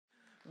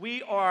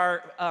We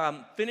are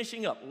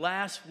finishing up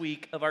last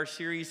week of our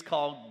series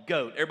called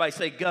G.O.A.T. Everybody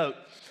say G.O.A.T.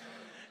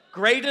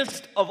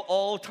 Greatest of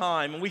all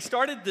time. And we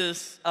started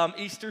this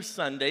Easter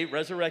Sunday,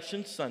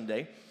 Resurrection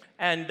Sunday,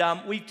 and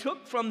we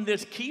took from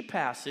this key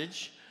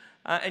passage,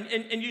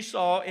 and you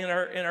saw in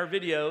our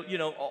video, you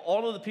know,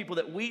 all of the people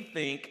that we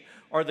think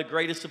are the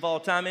greatest of all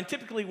time. And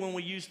typically when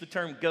we use the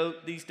term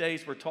GOAT these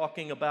days, we're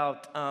talking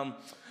about,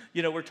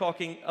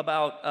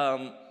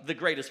 the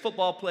greatest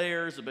football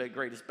players, the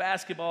greatest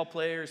basketball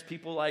players,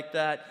 people like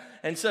that.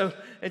 And so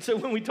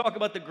when we talk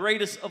about the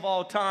greatest of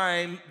all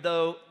time,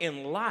 though,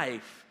 in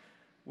life,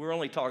 we're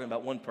only talking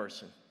about one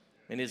person,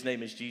 and his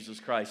name is Jesus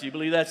Christ. You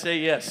believe that? Say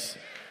yes.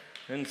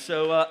 And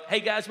so, hey,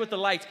 guys with the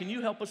lights, can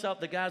you help us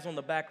out? The guys on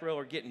the back row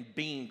are getting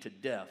beamed to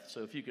death,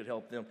 so if you could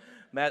help them.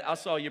 Matt, I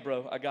saw you,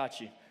 bro. I got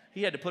you.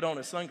 He had to put on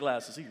his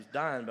sunglasses. He was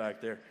dying back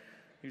there.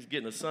 He was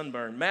getting a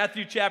sunburn.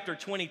 Matthew chapter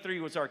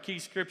 23 was our key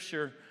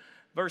scripture.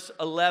 Verse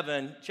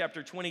 11,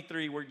 chapter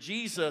 23, where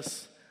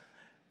Jesus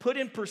put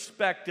in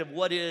perspective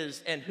what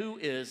is and who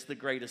is the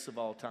greatest of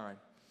all time.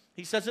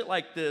 He says it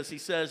like this. He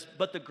says,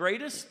 but the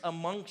greatest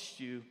amongst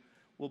you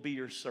will be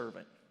your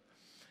servant.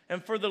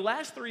 And for the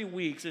last 3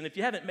 weeks, and if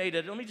you haven't made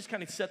it, let me just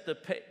kind of set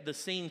the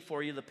scene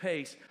for you, the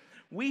pace.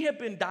 We have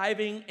been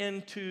diving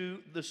into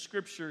the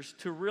scriptures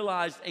to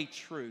realize a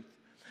truth.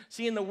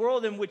 See, in the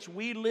world in which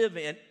we live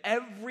in,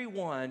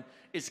 everyone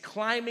is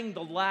climbing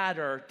the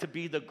ladder to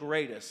be the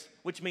greatest,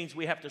 which means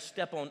we have to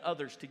step on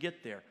others to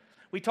get there.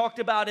 We talked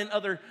about in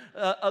other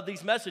of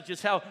these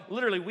messages how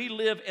literally we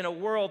live in a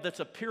world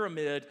that's a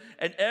pyramid,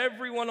 and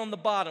everyone on the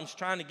bottom's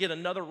trying to get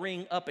another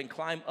ring up and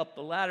climb up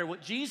the ladder.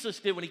 What Jesus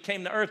did when he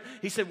came to earth,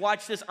 he said,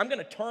 watch this, I'm going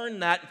to turn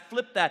that and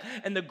flip that,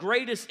 and the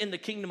greatest in the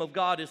kingdom of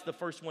God is the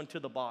first one to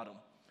the bottom.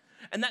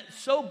 And that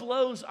so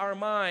blows our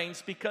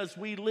minds because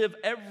we live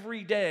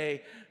every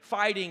day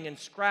fighting and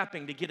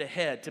scrapping to get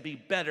ahead, to be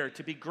better,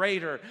 to be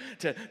greater,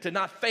 to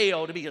not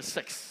fail, to be a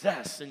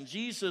success. And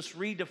Jesus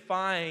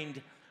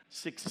redefined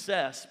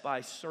success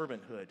by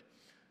servanthood.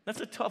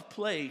 That's a tough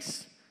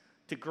place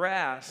to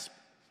grasp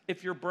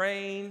if your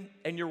brain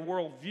and your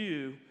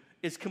worldview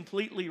is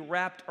completely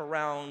wrapped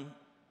around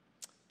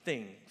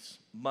things,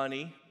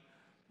 money.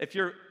 If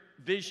your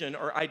vision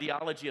or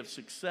ideology of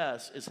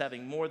success is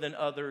having more than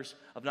others,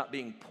 of not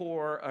being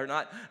poor,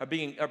 or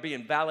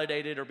being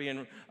validated, or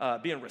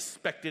being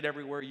respected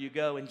everywhere you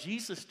go. And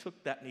Jesus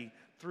took that and he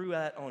threw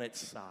that on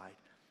its side.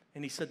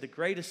 And he said, the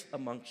greatest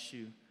amongst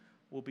you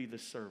will be the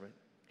servant.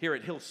 Here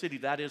at Hill City,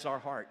 that is our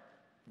heart.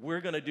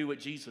 We're going to do what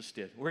Jesus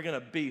did. We're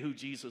going to be who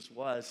Jesus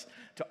was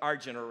to our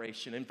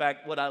generation. In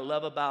fact, what I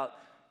love about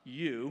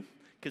you,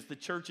 because the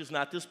church is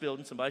not this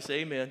building. Somebody say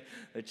amen.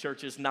 The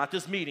church is not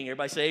this meeting.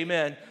 Everybody say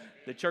amen.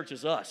 The church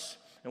is us.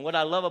 And what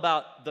I love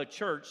about the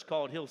church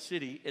called Hill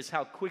City is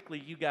how quickly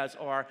you guys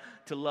are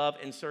to love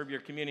and serve your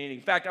community.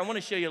 In fact, I want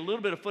to show you a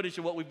little bit of footage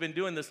of what we've been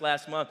doing this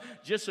last month,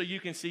 just so you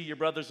can see your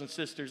brothers and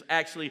sisters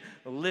actually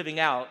living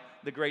out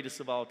the greatest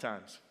of all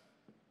times.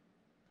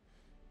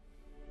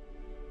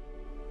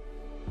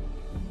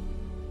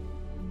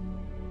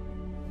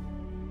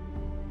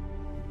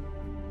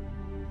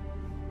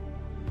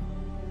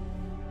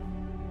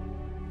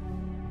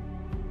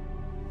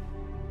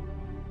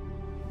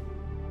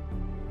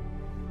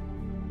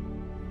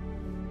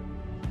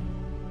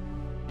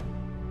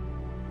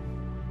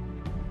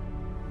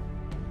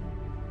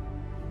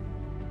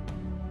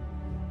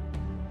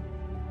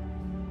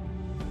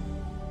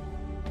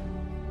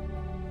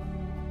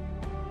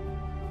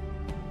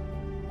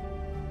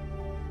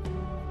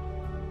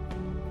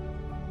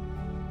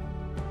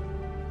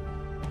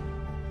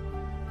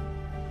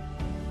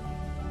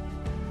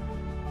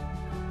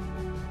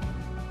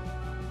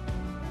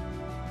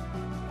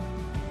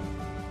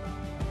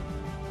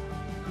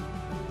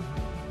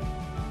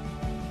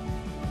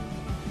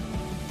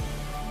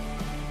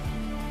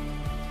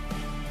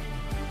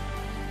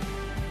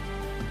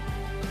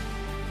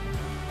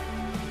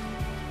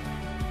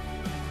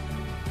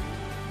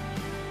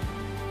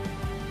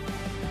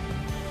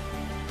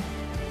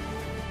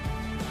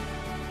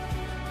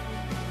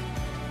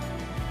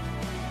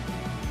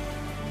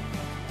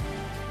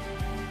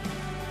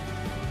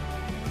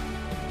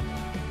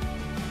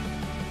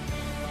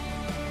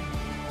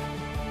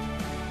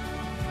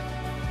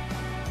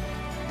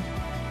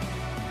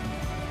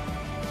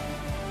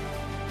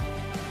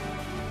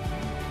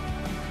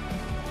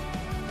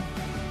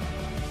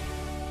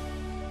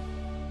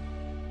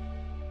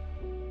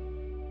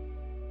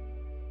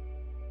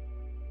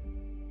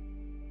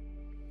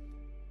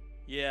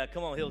 Yeah,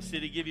 come on, Hill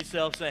City, give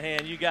yourselves a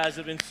hand. You guys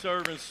have been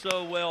serving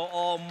so well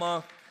all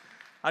month.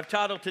 I've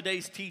titled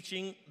today's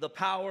teaching, The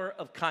Power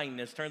of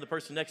Kindness. Turn to the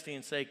person next to you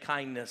and say,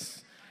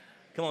 kindness.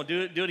 Come on,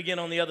 do it again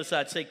on the other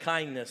side. Say,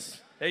 kindness.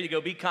 There you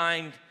go. Be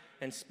kind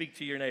and speak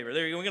to your neighbor.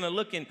 There you go. We're going to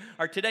look in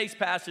our today's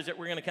passage that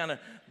we're going to kind of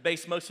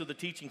base most of the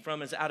teaching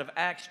from is out of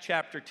Acts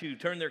chapter 2.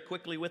 Turn there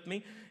quickly with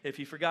me. If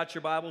you forgot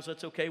your Bibles,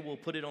 that's okay. We'll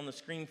put it on the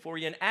screen for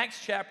you. In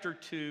Acts chapter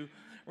 2,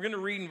 we're going to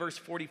read in verse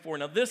 44.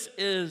 Now, this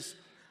is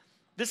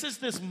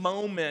this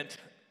moment.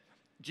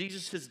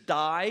 Jesus has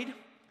died.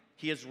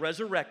 He has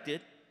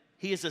resurrected.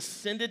 He has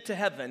ascended to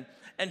heaven,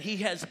 and he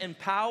has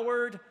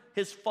empowered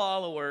his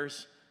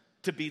followers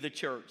to be the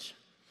church.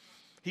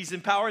 He's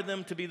empowered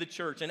them to be the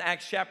church. In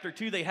Acts chapter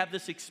 2, they have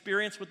this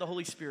experience with the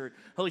Holy Spirit.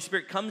 Holy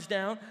Spirit comes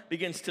down,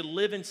 begins to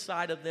live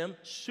inside of them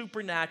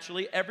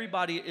supernaturally.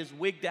 Everybody is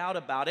wigged out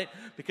about it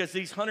because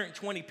these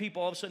 120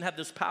 people all of a sudden have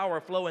this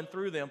power flowing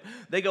through them.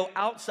 They go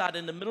outside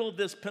in the middle of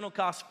this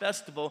Pentecost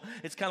festival.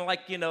 It's kind of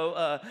like,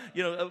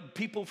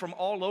 people from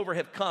all over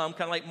have come,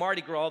 kind of like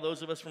Mardi Gras,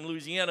 those of us from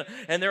Louisiana,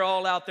 and they're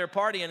all out there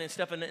partying and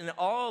stuff. And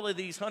all of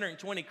these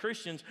 120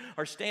 Christians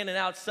are standing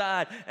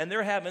outside, and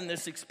they're having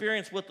this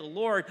experience with the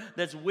Lord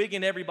that's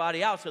wigging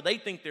everybody out, so they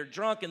think they're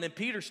drunk. And then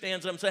Peter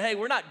stands up and says, hey,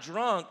 we're not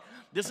drunk.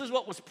 This is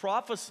what was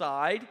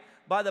prophesied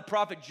by the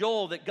prophet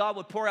Joel, that God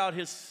would pour out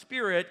his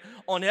Spirit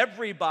on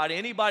everybody,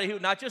 anybody who,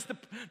 not just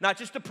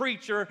the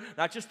preacher,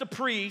 not just the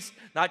priest,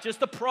 not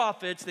just the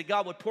prophets, that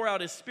God would pour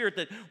out his Spirit,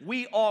 that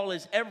we all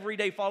as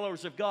everyday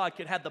followers of God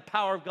could have the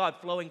power of God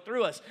flowing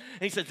through us.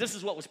 And he says, this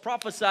is what was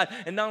prophesied.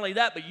 And not only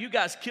that, but you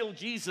guys killed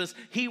Jesus.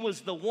 He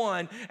was the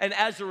one. And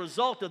as a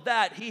result of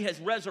that, he has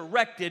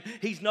resurrected.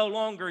 He's no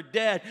longer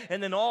dead.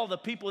 And then all the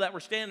people that were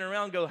standing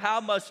around go,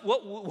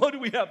 what do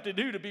we have to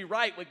do to be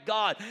right with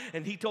God?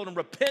 And he told them,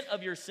 repent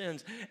of your sins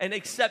and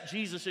accept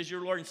Jesus as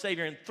your Lord and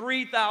Savior. And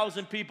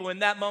 3,000 people in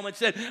that moment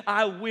said,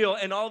 I will.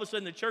 And all of a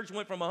sudden the church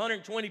went from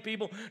 120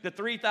 people to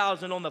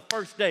 3,000 on the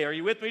first day. Are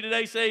you with me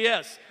today? Say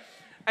yes.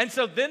 And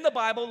so then the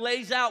Bible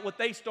lays out what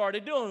they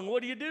started doing.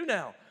 What do you do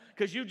now?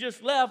 Because you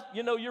just left,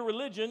 your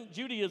religion,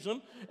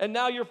 Judaism, and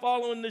now you're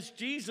following this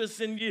Jesus,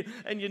 and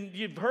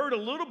you've heard a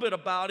little bit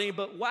about him,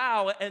 but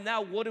wow, and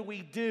now what do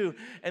we do?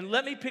 And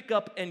let me pick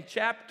up in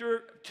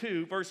chapter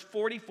 2, verse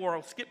 44.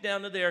 I'll skip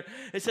down to there.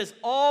 It says,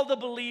 all the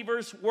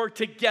believers were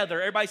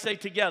together. Everybody say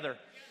together.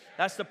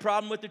 That's the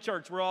problem with the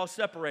church. We're all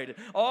separated.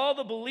 All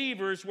the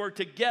believers were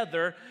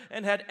together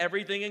and had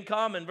everything in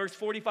common. Verse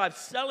 45,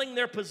 selling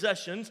their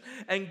possessions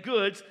and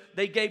goods,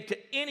 they gave to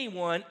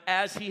anyone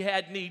as he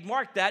had need.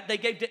 Mark that. They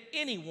gave to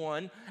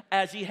anyone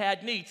as he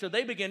had need. So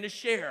they began to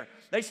share.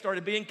 They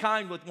started being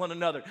kind with one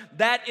another.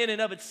 That in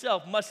and of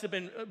itself must have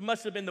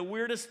been the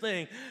weirdest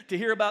thing to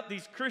hear about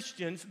these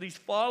Christians, these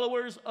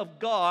followers of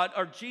God,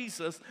 or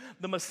Jesus,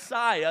 the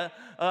Messiah,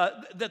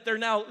 that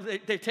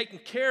they're taking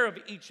care of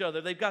each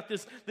other. They've got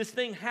this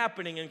thing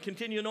happening. And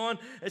continuing on,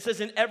 it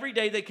says, and every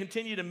day they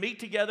continue to meet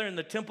together in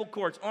the temple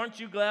courts. Aren't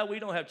you glad we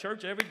don't have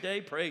church every day?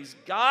 Praise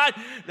God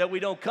that we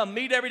don't come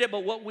meet every day.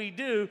 But what we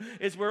do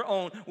is we're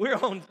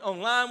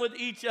online with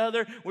each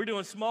other. We're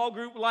doing small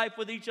group life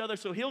with each other.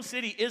 So Hill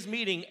City is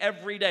meeting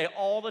every day,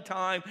 all the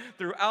time,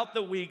 throughout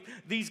the week.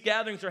 These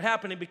gatherings are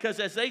happening because,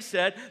 as they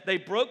said, they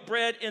broke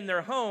bread in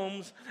their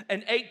homes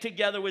and ate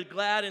together with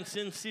glad and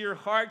sincere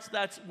hearts.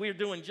 We're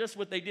doing just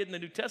what they did in the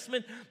New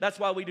Testament. That's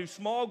why we do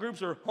small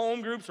groups or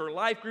home groups or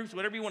life groups,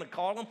 whatever you want to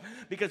call them,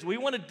 because we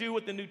want to do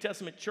what the New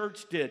Testament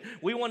church did.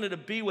 We wanted to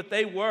be what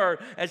they were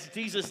as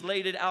Jesus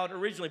laid it out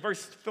originally.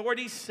 Verse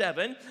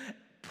 47,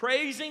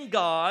 praising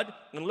God,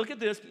 and look at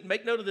this,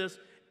 make note of this,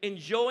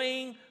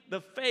 enjoying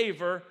the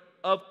favor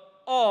of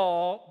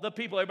all the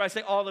people. Everybody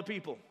say all the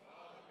people.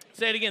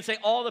 Say it again. Say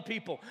all the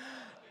people.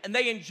 And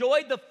they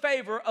enjoyed the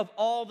favor of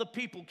all the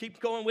people.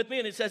 Keep going with me.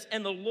 And it says,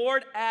 and the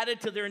Lord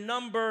added to their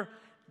number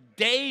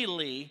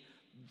daily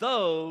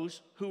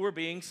those who were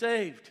being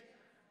saved.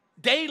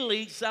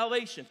 Daily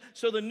salvation.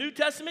 So the New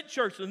Testament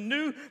church,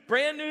 the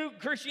brand new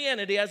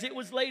Christianity as it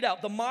was laid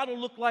out, the model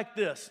looked like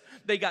this.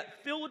 They got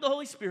filled with the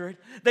Holy Spirit.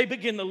 They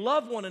began to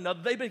love one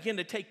another. They began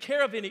to take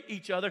care of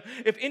each other.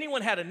 If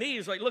anyone had a need,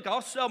 it's like, look,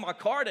 I'll sell my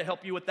car to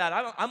help you with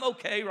that. I'm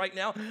okay right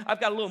now. I've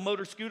got a little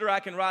motor scooter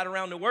I can ride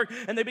around to work.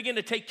 And they begin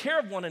to take care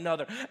of one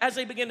another. As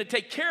they begin to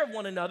take care of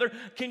one another,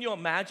 can you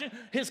imagine?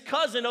 His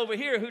cousin over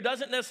here, who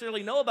doesn't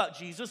necessarily know about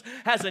Jesus,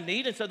 has a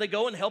need, and so they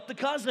go and help the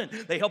cousin.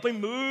 They help him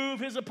move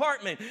his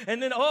apartment.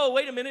 And then, oh,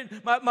 wait a minute,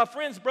 my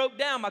friends broke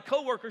down, my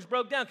coworkers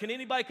broke down. Can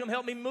anybody come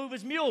help me move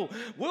his mule?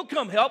 We'll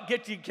come help,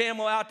 get your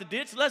camel out the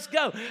ditch, let's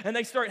go. And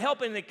they start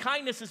helping, and the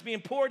kindness is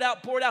being poured out.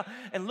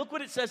 And look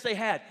what it says they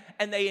had.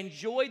 And they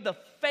enjoyed the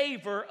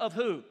favor of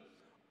who?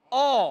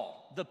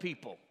 All the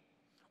people.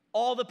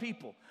 All the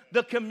people.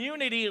 The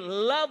community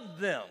loved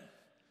them.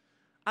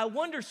 I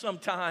wonder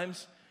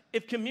sometimes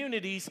if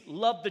communities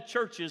love the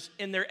churches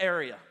in their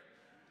area.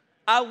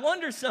 I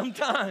wonder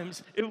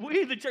sometimes if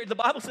we, the church, the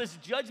Bible says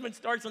judgment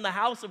starts in the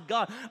house of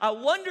God. I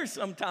wonder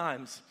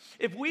sometimes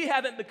if we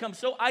haven't become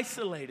so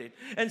isolated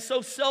and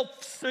so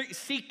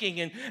self-seeking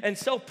and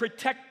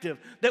self-protective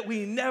that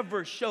we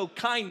never show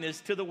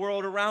kindness to the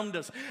world around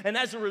us. And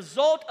as a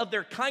result of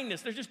their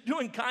kindness, they're just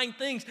doing kind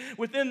things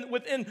within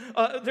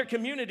their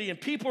community. And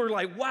people are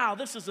like, wow,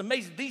 this is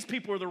amazing. These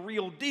people are the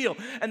real deal.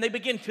 And they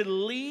begin to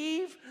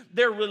leave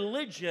their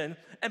religion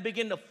and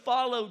begin to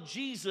follow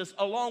Jesus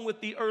along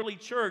with the early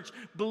church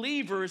church,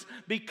 believers,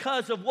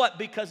 because of what?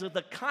 Because of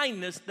the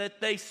kindness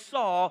that they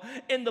saw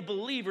in the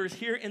believers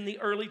here in the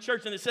early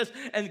church. And it says,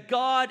 and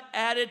God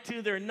added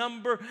to their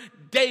number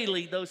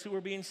daily those who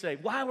were being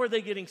saved. Why were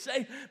they getting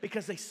saved?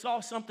 Because they saw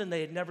something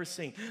they had never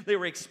seen. They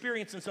were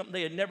experiencing something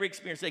they had never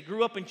experienced. They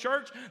grew up in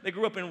church. They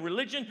grew up in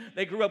religion.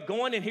 They grew up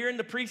going and hearing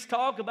the priest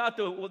talk about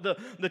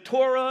the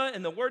Torah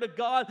and the Word of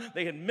God.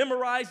 They had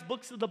memorized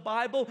books of the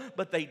Bible,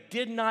 but they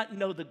did not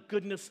know the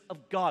goodness of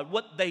God.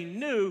 What they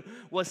knew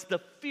was the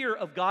fear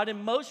of God,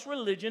 and most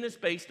religion is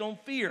based on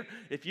fear.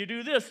 If you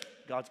do this,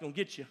 God's going to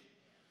get you.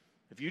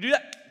 If you do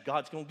that,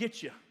 God's going to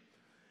get you.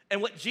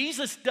 And what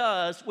Jesus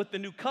does with the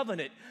new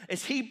covenant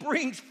is he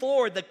brings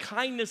forward the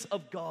kindness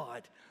of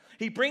God.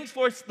 He brings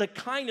forth the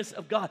kindness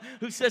of God,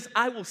 who says,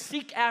 I will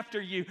seek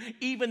after you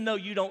even though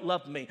you don't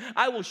love me.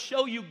 I will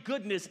show you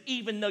goodness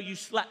even though you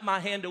slap my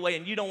hand away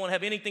and you don't want to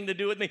have anything to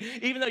do with me.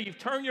 Even though you've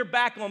turned your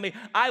back on me,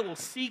 I will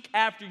seek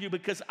after you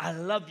because I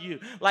love you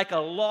like a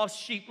lost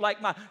sheep,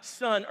 like my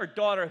son or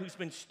daughter who's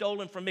been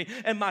stolen from me.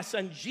 And my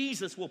son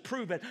Jesus will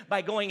prove it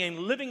by going and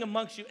living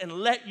amongst you and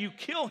let you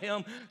kill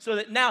him so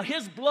that now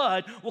his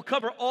blood will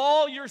cover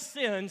all your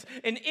sins,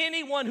 and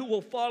anyone who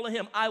will follow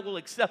him, I will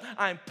accept.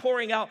 I am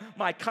pouring out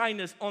my kindness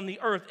on the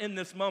earth in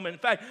this moment. In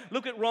fact,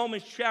 look at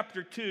Romans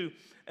chapter 2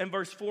 and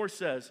verse 4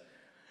 says,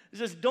 it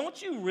says,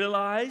 don't you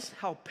realize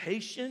how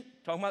patient,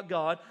 talking about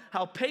God,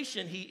 how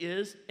patient he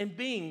is in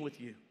being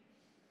with you?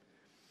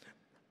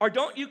 Or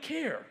don't you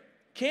care?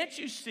 Can't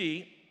you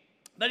see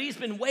that he's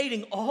been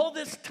waiting all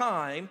this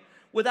time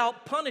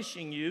without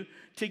punishing you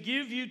to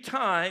give you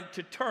time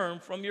to turn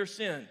from your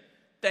sin?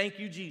 Thank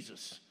you,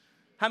 Jesus.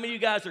 How many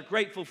of you guys are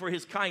grateful for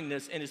his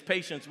kindness and his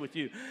patience with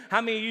you? How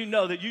many of you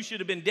know that you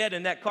should have been dead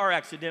in that car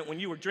accident when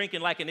you were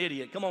drinking like an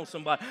idiot? Come on,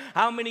 somebody.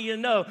 How many of you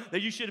know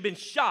that you should have been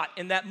shot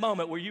in that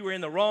moment where you were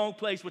in the wrong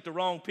place with the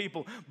wrong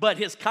people? But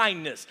his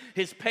kindness,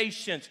 his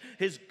patience,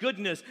 his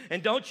goodness,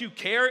 and don't you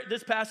care,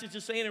 this passage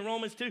is saying in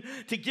Romans 2,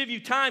 to give you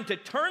time to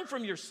turn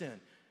from your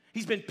sin.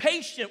 He's been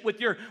patient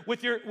with your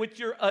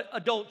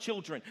adult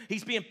children.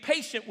 He's being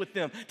patient with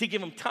them to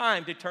give them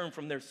time to turn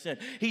from their sin.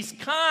 He's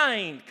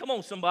kind, come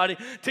on somebody,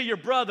 to your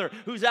brother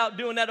who's out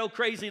doing that old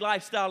crazy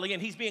lifestyle again.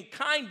 He's being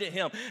kind to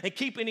him and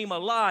keeping him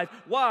alive.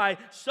 Why?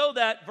 So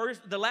that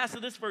the last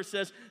of this verse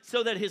says,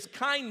 so that his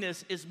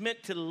kindness is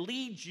meant to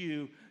lead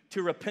you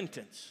to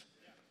repentance.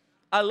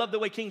 I love the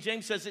way King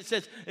James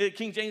says,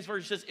 King James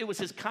Version says, it was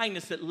his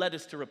kindness that led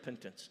us to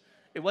repentance.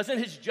 It wasn't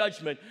his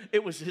judgment,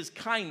 it was his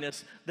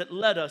kindness that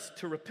led us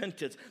to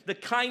repentance. The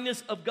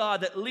kindness of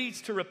God that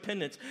leads to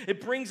repentance. It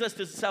brings us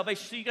to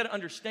salvation. So you got to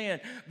understand,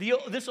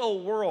 this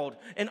old world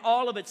and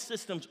all of its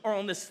systems are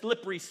on this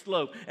slippery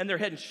slope, and they're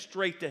heading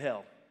straight to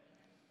hell.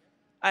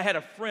 I had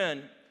a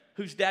friend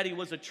whose daddy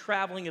was a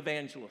traveling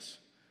evangelist.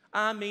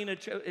 I mean,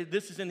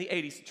 this is in the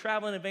 80s,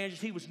 traveling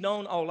evangelist. He was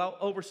known all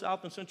over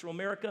South and Central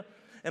America.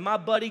 And my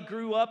buddy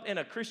grew up in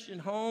a Christian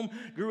home,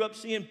 grew up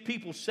seeing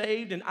people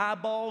saved and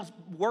eyeballs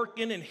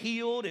working and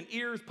healed and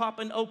ears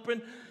popping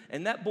open.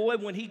 And that boy,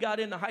 when he got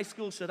into high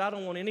school, said, I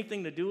don't want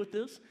anything to do with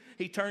this.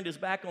 He turned his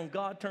back on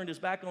God, turned his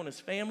back on his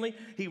family.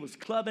 He was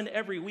clubbing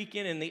every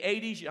weekend in the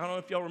 80s. I don't know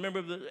if y'all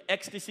remember the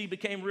ecstasy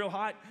became real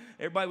hot.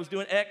 Everybody was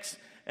doing X.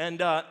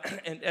 And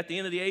at the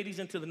end of the 80s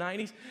into the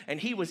 90s. And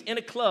he was in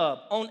a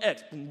club on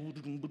X.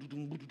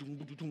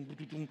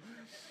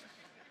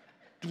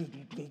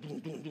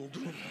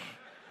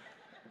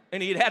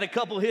 And he had a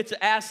couple hits of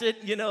acid,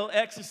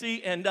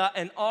 ecstasy, and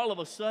all of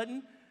a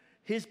sudden,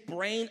 his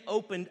brain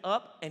opened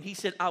up, and he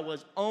said, I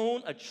was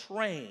on a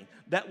train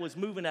that was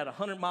moving at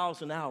 100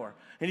 miles an hour.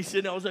 And he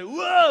said, I was like,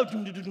 whoa!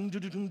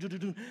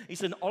 He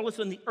said, all of a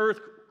sudden, the earth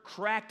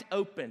cracked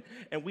open,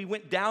 and we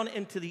went down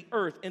into the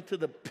earth, into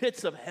the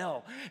pits of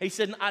hell. He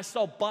said, and I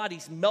saw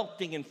bodies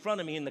melting in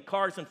front of me, in the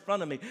cars in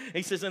front of me.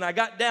 He says, and I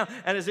got down,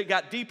 and as it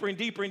got deeper and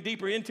deeper and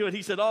deeper into it,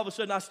 he said, all of a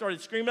sudden, I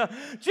started screaming out,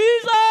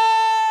 Jesus!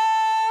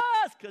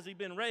 Because he'd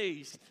been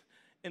raised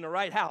in the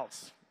right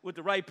house with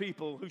the right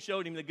people who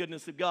showed him the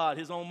goodness of God,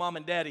 his own mom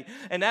and daddy.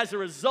 And as a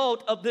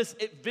result of this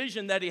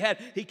vision that he had,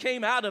 he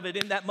came out of it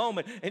in that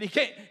moment, and he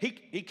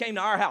came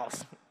to our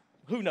house.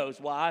 Who knows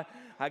why?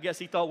 I guess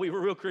he thought we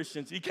were real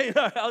Christians. He came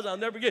to our house, I'll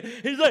never forget.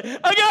 He's like,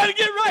 I got to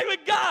get right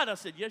with God. I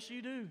said, yes,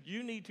 you do.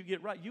 You need to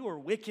get right. You are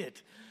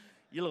wicked,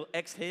 you little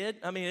ex-head.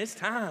 I mean, it's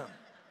time.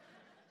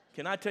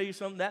 Can I tell you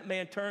something? That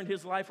man turned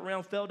his life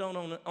around, fell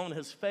down on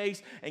his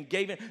face, and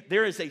gave it.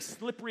 There is a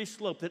slippery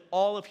slope that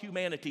all of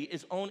humanity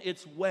is on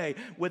its way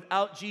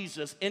without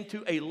Jesus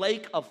into a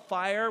lake of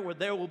fire where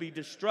there will be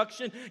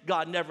destruction.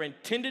 God never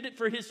intended it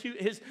for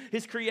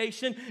his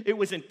creation. It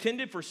was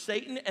intended for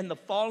Satan and the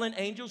fallen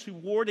angels who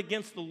warred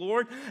against the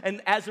Lord.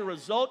 And as a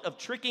result of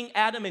tricking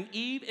Adam and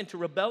Eve into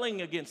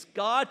rebelling against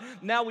God,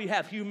 now we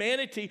have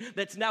humanity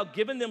that's now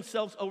given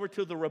themselves over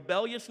to the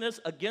rebelliousness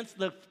against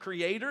the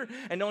Creator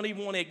and don't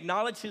even want to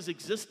acknowledge his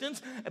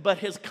existence, but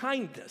his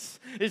kindness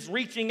is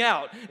reaching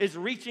out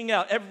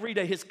every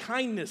day. His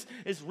kindness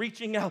is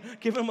reaching out.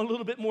 Give him a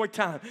little bit more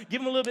time.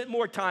 Give him a little bit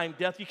more time,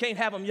 death. You can't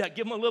have them yet.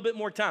 Give them a little bit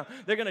more time.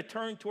 They're going to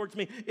turn towards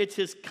me. It's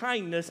his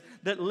kindness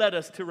that led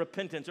us to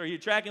repentance. Are you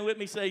tracking with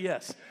me? Say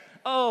yes.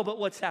 Oh, but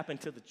what's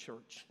happened to the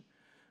church?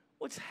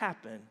 What's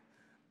happened?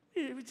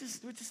 We're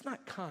just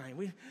not kind.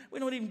 We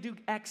don't even do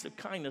acts of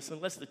kindness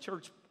unless the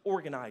church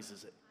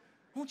organizes it.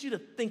 I want you to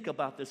think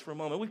about this for a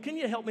moment. Can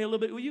you help me a little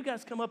bit? Will you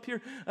guys come up here,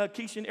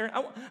 Keisha and Aaron?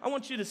 I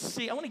want you to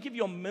see. I want to give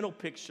you a mental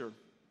picture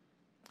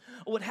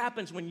of what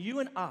happens when you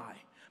and I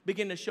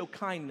begin to show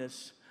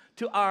kindness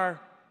to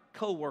our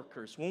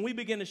coworkers, when we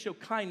begin to show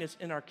kindness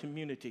in our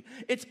community.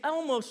 It's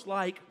almost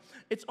like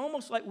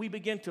we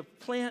begin to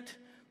plant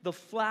the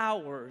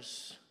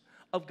flowers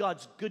of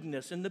God's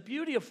goodness. And the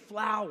beauty of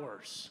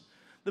flowers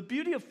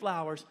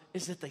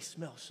is that they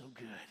smell so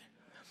good.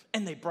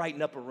 And they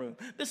brighten up a room.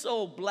 This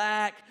old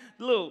black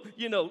little,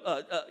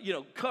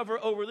 cover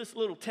over this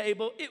little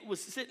table, it was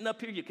sitting up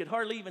here. You could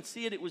hardly even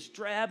see it. It was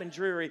drab and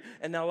dreary.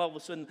 And now all of a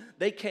sudden,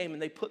 they came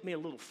and they put me a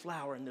little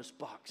flower in this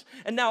box.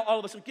 And now all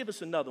of a sudden, give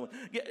us another one.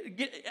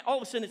 All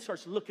of a sudden, it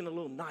starts looking a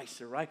little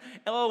nicer, right?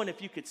 Oh, and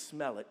if you could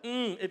smell it.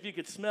 If you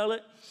could smell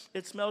it,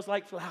 it smells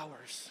like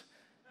flowers.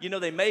 You know,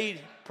 they made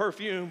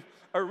perfume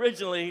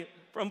originally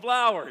from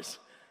flowers.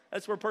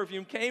 That's where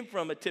perfume came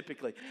from,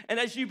 typically. And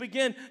as you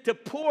begin to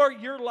pour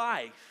your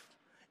life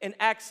in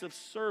acts of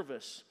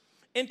service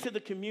into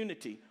the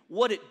community,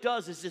 what it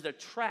does is it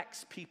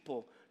attracts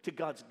people to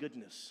God's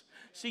goodness.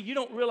 See, you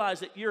don't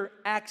realize that your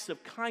acts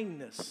of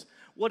kindness,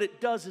 what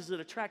it does is it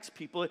attracts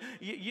people.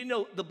 You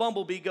know,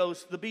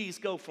 the bees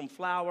go from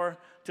flower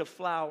to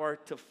flower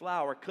to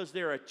flower because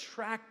they're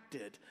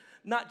attracted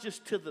not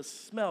just to the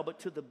smell, but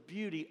to the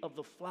beauty of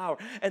the flower.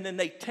 And then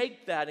they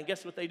take that, and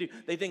guess what they do?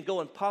 They then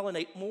go and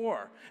pollinate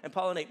more and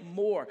pollinate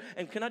more.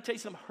 And can I tell you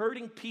something?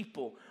 Hurting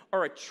people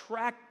are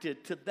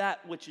attracted to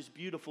that which is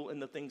beautiful in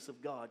the things of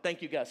God.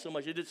 Thank you guys so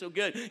much. You did so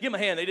good. Give them a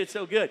hand. They did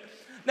so good.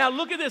 Now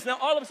look at this. Now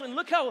all of a sudden,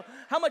 look how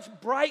much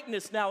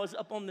brightness now is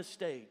up on the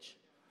stage.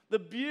 The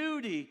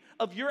beauty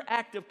of your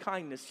act of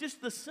kindness,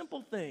 just the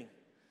simple thing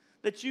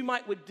that you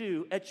would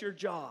do at your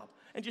job.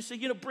 And just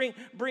say, bring.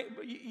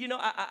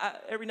 I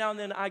every now and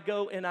then I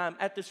go and I'm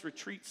at this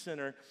retreat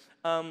center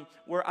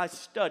where I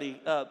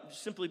study,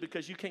 simply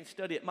because you can't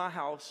study at my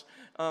house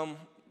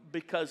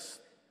because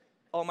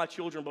all my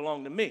children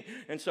belong to me.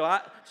 And so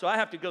I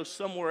have to go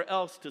somewhere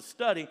else to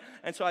study.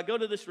 And so I go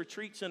to this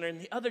retreat center. And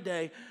the other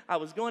day, I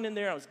was going in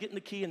there, I was getting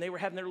the key, and they were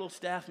having their little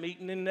staff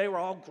meeting, and they were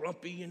all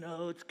grumpy,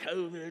 it's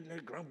COVID, and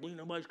they're grumpy,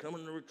 nobody's coming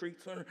to the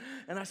retreat center.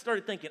 And I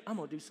started thinking, I'm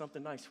going to do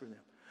something nice for them.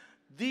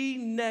 The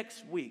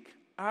next week,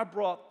 I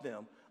brought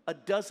them a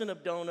dozen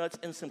of donuts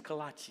and some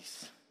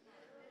kolaches.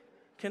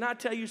 Can I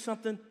tell you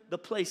something? The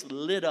place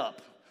lit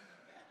up.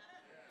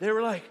 They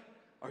were like,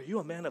 are you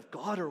a man of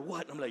God or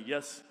what? And I'm like,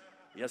 yes,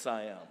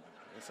 I am.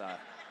 Yes, I am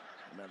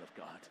a man of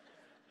God.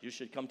 You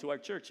should come to our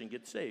church and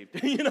get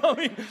saved. You know what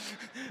I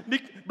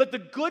mean? But the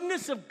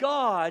goodness of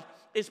God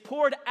is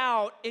poured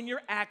out in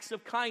your acts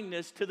of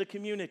kindness to the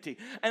community.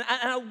 And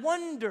I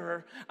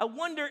wonder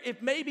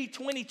if maybe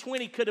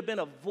 2020 could have been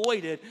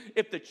avoided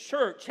if the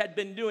church had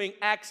been doing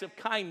acts of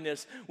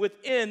kindness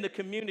within the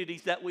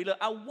communities that we live.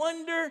 I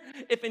wonder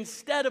if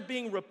instead of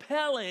being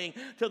repelling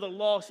to the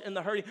lost and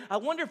the hurting, I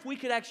wonder if we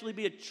could actually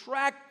be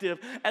attractive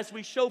as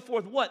we show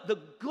forth what? The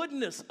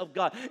goodness of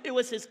God. It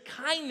was his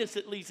kindness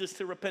that leads us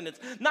to repentance.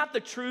 Not the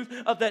truth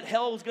of that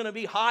hell is going to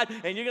be hot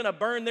and you're going to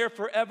burn there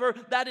forever.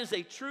 That is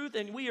a truth,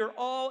 and we are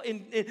all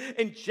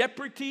in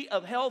jeopardy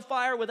of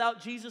hellfire without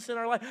Jesus in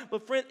our life.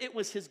 But friend, it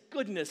was his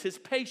goodness, his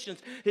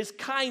patience, his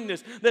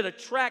kindness that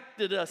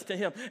attracted us to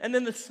him. And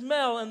then the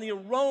smell and the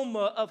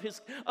aroma of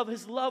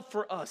his love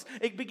for us,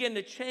 it began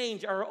to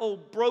change our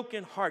old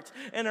broken hearts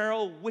and our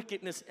old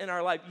wickedness in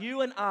our life.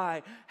 You and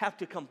I have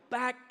to come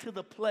back to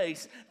the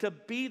place to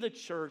be the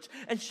church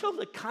and show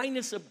the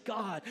kindness of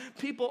God.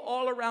 People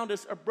all around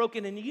us are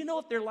broken, and you know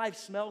what their life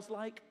smells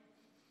like?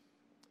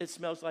 It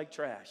smells like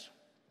trash.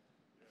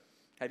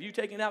 Have you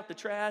taken out the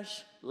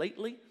trash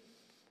lately?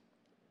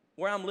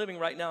 Where I'm living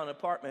right now in an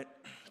apartment,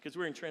 because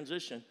we're in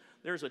transition,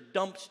 there's a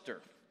dumpster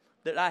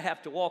that I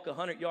have to walk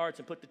 100 yards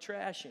and put the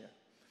trash in.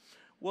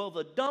 Well,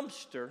 the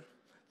dumpster,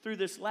 through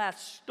this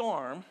last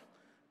storm,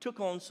 took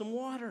on some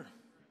water.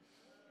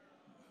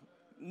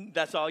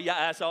 That's all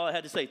I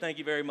had to say. Thank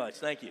you very much.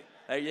 Thank you.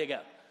 There you go.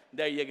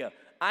 There you go.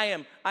 I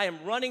am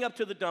running up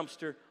to the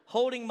dumpster,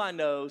 holding my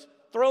nose,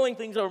 throwing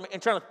things over me,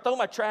 and trying to throw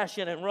my trash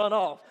in and run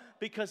off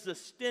because the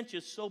stench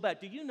is so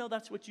bad. Do you know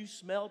that's what you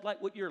smelled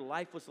like, what your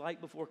life was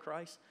like before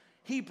Christ?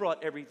 He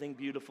brought everything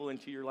beautiful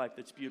into your life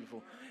that's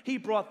beautiful. He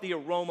brought the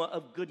aroma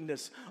of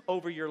goodness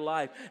over your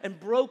life. And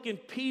broken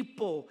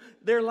people,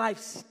 their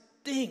life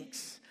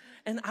stinks.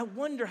 And I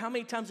wonder how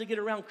many times they get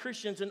around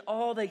Christians and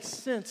all they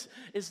sense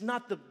is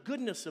not the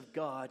goodness of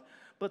God,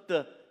 but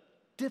the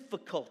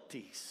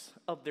difficulties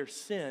of their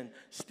sin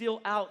still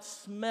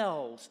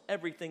outsmells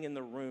everything in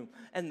the room.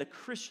 And the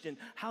Christian,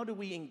 how do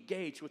we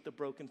engage with the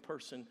broken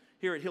person?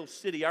 Here at Hill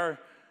City, our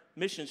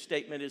mission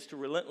statement is to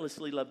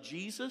relentlessly love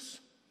Jesus,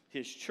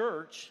 his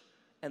church,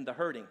 and the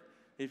hurting.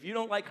 If you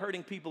don't like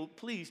hurting people,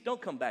 please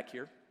don't come back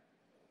here.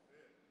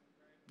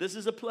 This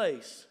is a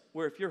place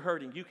where if you're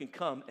hurting, you can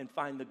come and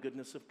find the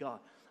goodness of God.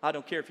 I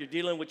don't care if you're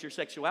dealing with your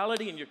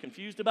sexuality and you're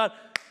confused about it.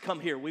 Come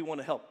here. We want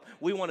to help.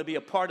 We want to be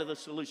a part of the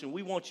solution.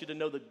 We want you to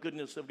know the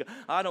goodness of God.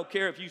 I don't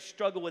care if you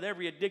struggle with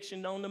every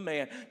addiction known to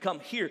man. Come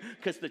here,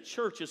 because the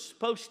church is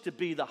supposed to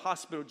be the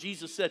hospital.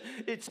 Jesus said,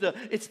 it's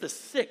the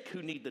sick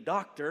who need the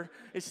doctor.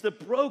 It's the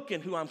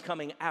broken who I'm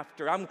coming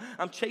after. I'm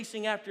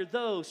chasing after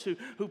those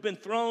who've been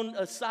thrown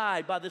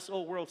aside by this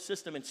old world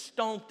system and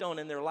stomped on,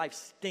 and their life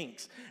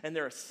stinks. And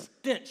they're a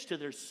stench to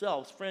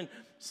themselves. Friend,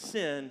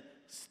 sin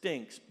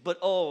stinks, but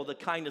oh, the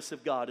kindness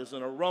of God is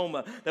an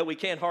aroma that we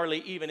can't hardly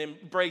even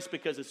embrace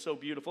because it's so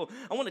beautiful.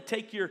 I want to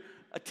take your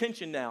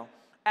attention now.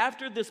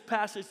 After this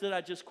passage that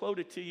I just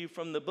quoted to you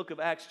from the book of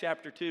Acts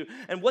chapter 2,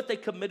 and what they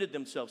committed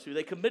themselves to.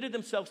 They committed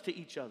themselves to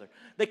each other.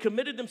 They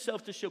committed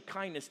themselves to show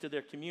kindness to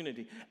their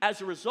community.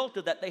 As a result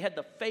of that, they had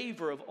the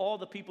favor of all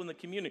the people in the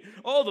community.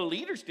 Oh, the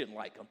leaders didn't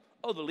like them.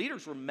 Oh, the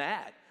leaders were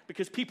mad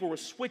because people were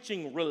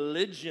switching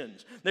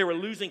religions. They were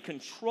losing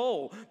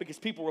control because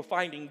people were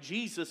finding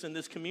Jesus in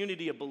this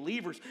community of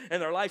believers,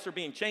 and their lives are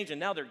being changed, and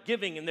now they're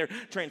giving, and they're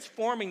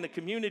transforming the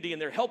community,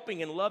 and they're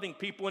helping and loving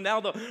people. And now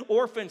the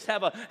orphans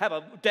have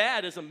a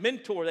dad as a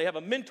mentor. They have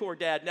a mentor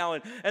dad now,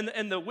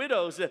 and the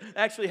widows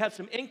actually have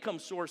some income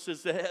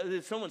sources.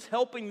 Someone's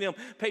helping them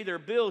pay their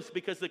bills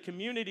because the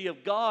community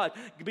of God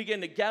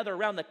began to gather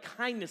around. The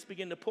kindness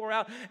began to pour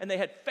out, and they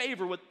had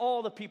favor with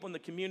all the people in the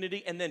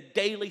community, and then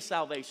daily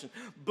salvation.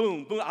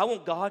 Boom, boom. I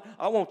want God.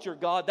 I want your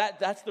God.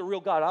 That's the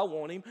real God. I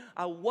want him.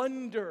 I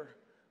wonder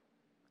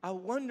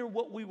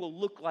what we will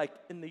look like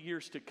in the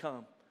years to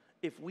come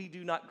if we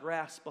do not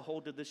grasp a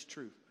hold of this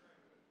truth,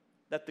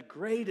 that the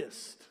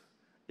greatest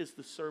is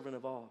the servant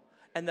of all,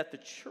 and that the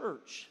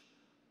church,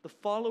 the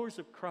followers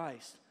of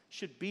Christ,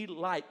 should be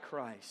like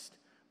Christ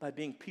by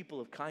being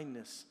people of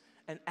kindness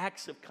and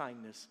acts of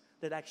kindness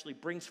that actually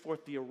brings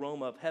forth the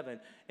aroma of heaven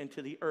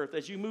into the earth.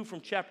 As you move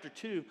from chapter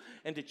 2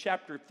 into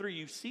chapter 3,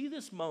 you see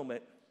this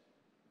moment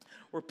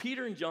where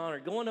Peter and John are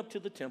going up to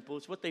the temple.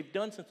 It's what they've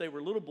done since they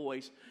were little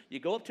boys.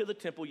 You go up to the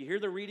temple, you hear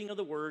the reading of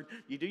the word,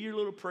 you do your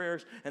little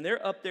prayers, and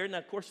they're up there. Now,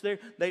 of course, they've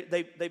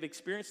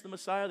experienced the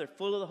Messiah. They're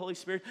full of the Holy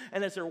Spirit.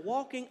 And as they're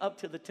walking up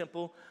to the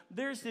temple,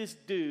 there's this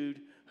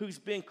dude who's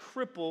been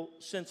crippled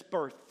since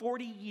birth.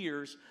 40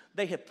 years,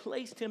 they have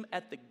placed him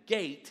at the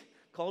gate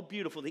called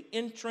Beautiful, the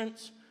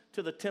entrance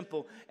to the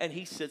temple, and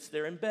he sits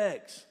there and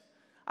begs.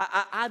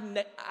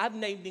 I've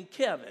named him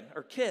Kevin,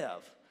 or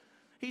Kev.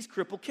 He's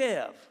Crippled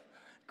Kev.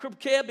 Crippled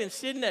Kev been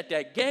sitting at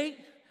that gate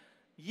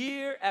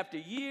year after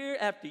year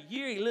after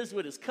year. He lives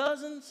with his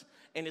cousins,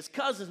 and his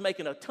cousins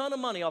making a ton of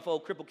money off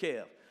old Crippled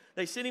Kev.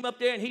 They sit him up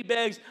there, and he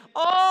begs,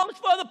 alms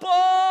for the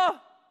poor.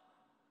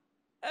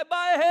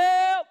 Everybody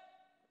help.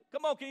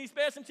 Come on, can you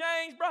spare some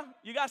change, bro?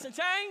 You got some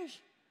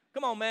change?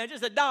 Come on, man,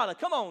 just $1.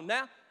 Come on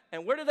now.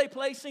 And where do they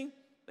place him?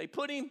 They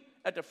put him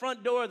at the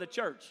front door of the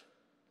church.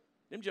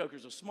 Them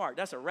jokers are smart.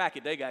 That's a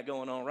racket they got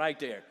going on right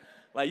there.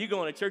 Like, you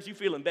going to church, you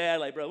feeling bad,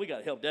 like, bro, we got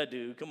to help that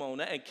dude. Come on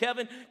now. And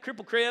Kevin,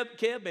 Crippled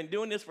Kev, been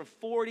doing this for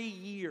 40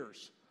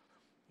 years.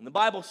 And the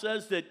Bible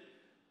says that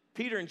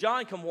Peter and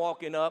John come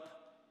walking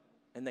up,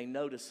 and they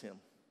notice him.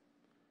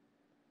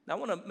 Now, I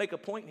want to make a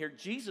point here.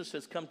 Jesus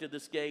has come to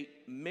this gate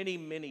many,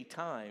 many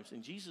times,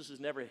 and Jesus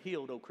has never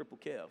healed old Crippled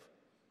Kev.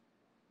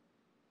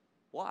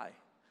 Why?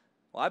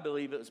 Well, I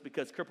believe it was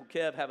because Crippled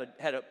Kev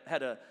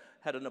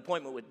had an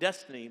appointment with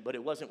destiny, but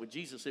it wasn't with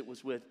Jesus. It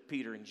was with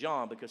Peter and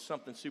John, because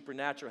something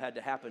supernatural had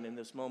to happen in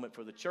this moment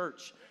for the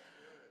church.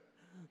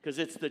 Because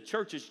it's the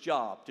church's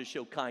job to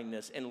show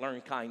kindness and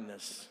learn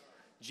kindness.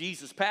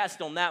 Jesus passed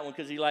on that one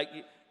because he's like,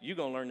 you're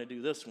going to learn to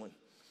do this one.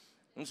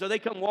 And so they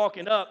come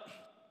walking up.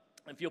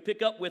 If you'll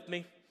pick up with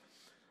me,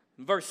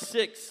 in verse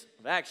 6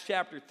 of Acts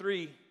chapter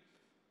 3,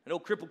 an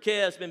old Crippled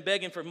Kev's been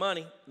begging for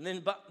money. And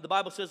then the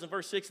Bible says in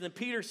verse 6, and then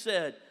Peter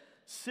said,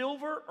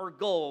 silver or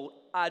gold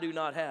I do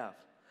not have,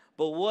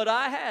 but what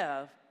I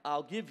have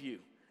I'll give you.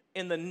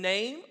 In the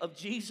name of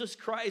Jesus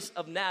Christ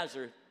of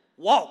Nazareth,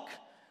 walk.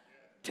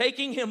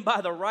 Taking him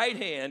by the right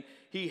hand,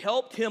 he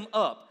helped him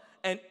up,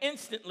 and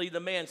instantly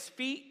the man's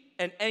feet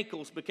and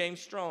ankles became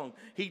strong.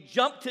 He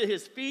jumped to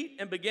his feet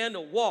and began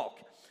to walk.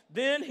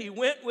 Then he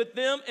went with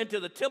them into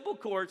the temple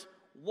courts,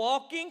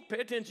 walking, pay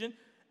attention,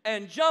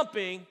 and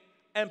jumping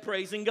and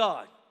praising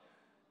God.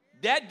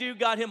 That dude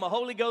got him a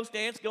Holy Ghost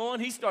dance going.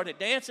 He started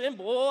dancing.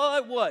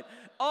 Boy, what?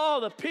 All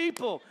the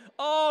people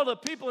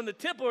in the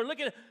temple are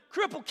looking at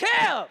Crippled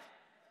Kev.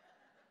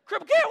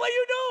 Crippled Kev, what are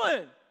you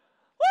doing?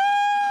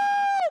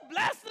 Woo!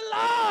 Bless the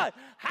Lord.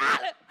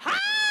 Hallelujah.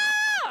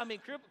 I mean,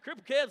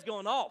 Crippled Kev's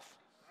going off.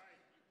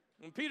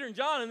 And Peter and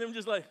John and them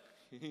just like,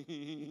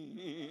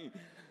 they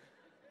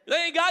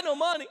ain't got no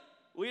money.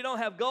 We don't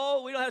have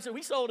gold.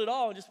 We sold it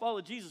all and just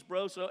followed Jesus,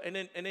 bro. So and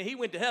then he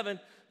went to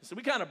heaven. So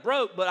we kind of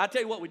broke, but I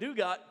tell you what we do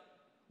got.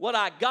 What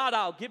I got,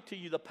 I'll give to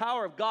you. The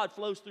power of God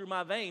flows through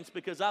my veins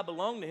because I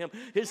belong to him.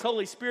 His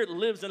Holy Spirit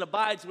lives and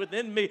abides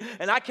within me.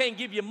 And I can't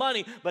give you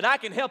money, but I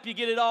can help you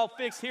get it all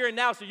fixed here and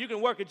now so you can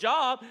work a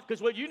job,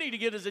 because what you need to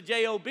get is a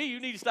J.O.A.T.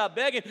 You need to stop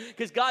begging,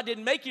 because God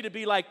didn't make you to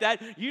be like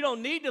that. You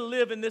don't need to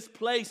live in this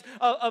place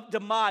of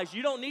demise.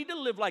 You don't need to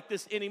live like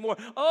this anymore.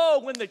 Oh,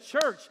 when the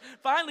church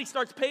finally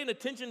starts paying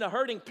attention to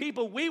hurting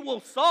people, we will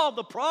solve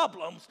the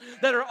problems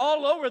that are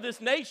all over this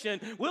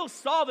nation. We'll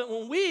solve it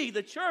when we,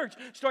 the church,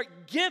 start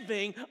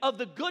giving of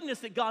the goodness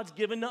that God's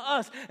given to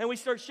us. And we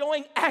start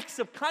showing acts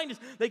of kindness.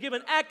 They give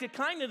an act of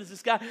kindness to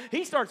this guy.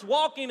 He starts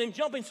walking and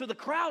jumping, so the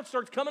crowd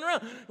starts coming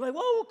around. Like,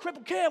 whoa,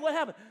 crippled Kev, what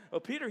happened?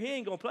 Well, Peter, he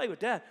ain't going to play with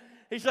that.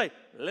 He's like,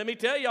 let me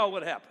tell y'all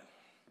what happened.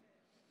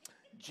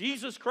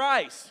 Jesus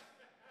Christ,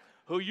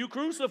 who you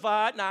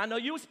crucified. Now, I know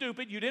you were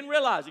stupid. You didn't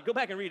realize it. Go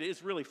back and read it.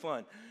 It's really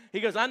fun. He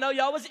goes, I know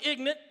y'all was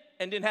ignorant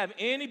and didn't have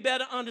any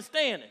better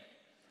understanding.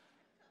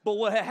 But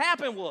what had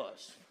happened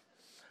was,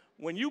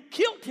 when you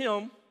killed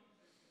him,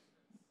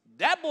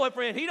 that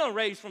boyfriend, he done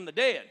raised from the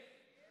dead,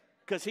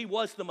 because he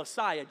was the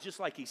Messiah, just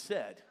like he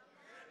said.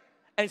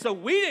 And so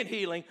we didn't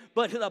heal him,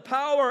 but the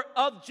power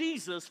of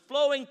Jesus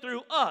flowing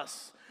through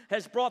us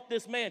has brought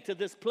this man to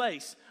this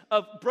place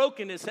of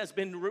brokenness, has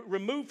been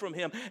removed from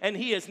him, and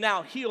he is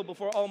now healed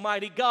before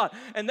Almighty God.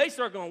 And they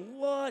start going,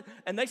 what?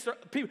 And they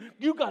start, people,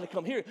 you got to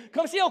come here.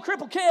 Come see old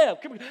crippled Kev.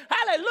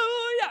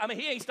 Hallelujah. I mean,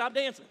 he ain't stopped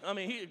dancing. I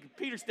mean,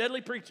 Peter's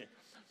steadily preaching.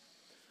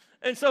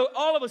 And so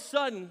all of a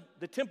sudden,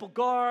 the temple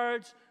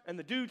guards and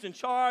the dudes in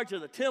charge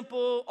of the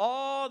temple,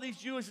 all these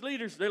Jewish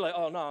leaders, they're like,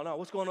 oh, no,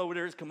 what's going on over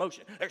there is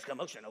commotion. There's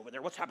commotion over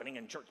there. What's happening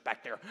in church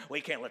back there? We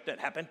can't let that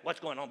happen.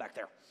 What's going on back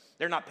there?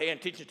 They're not paying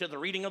attention to the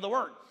reading of the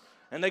word.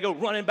 And they go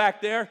running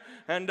back there,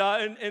 and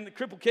the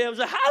crippled Kev was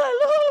like,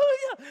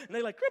 hallelujah. And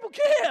they're like, crippled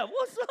Kev,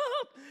 what's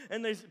up?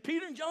 And there's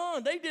Peter and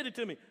John, they did it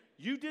to me.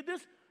 You did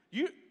this?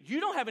 You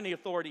don't have any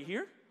authority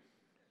here.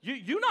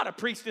 You're not a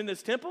priest in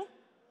this temple.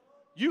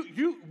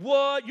 You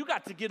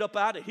got to get up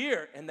out of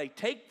here. And they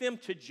take them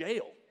to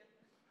jail.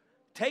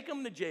 Take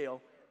them to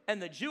jail, and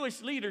the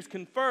Jewish leaders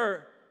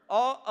confer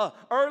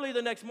early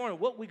the next morning,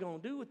 what we going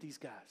to do with these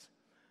guys?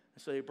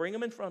 And so they bring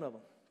them in front of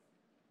them.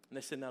 And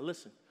they said, now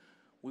listen,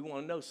 we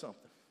want to know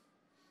something.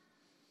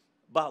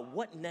 By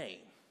what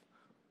name,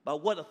 by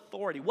what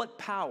authority, what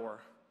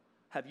power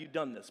have you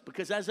done this?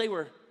 Because as they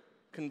were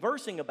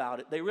conversing about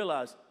it, they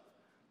realized,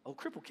 oh,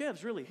 crippled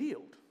Kev's really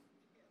healed.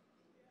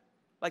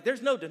 Like,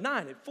 there's no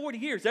denying it. 40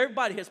 years,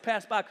 everybody has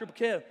passed by crippled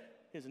Kev.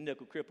 Here's a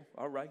nickel cripple,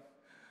 all right.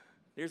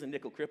 There's a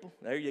nickel cripple.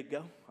 There you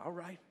go. All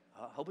right.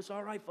 I hope it's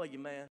all right for you,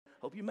 man.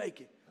 Hope you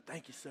make it.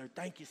 Thank you, sir.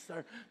 Thank you,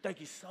 sir. Thank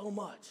you so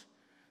much.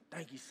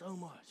 Thank you so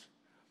much.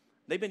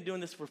 They've been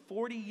doing this for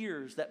 40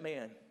 years, that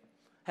man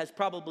has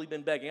probably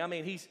been begging. I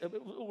mean, he's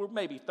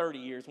maybe 30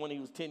 years when he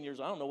was 10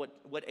 years old. I don't know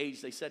what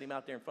age they set him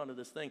out there in front of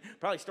this thing.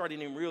 Probably started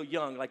him real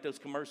young, like those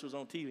commercials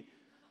on TV.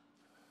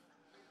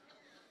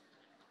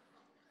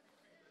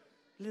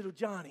 Little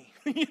Johnny,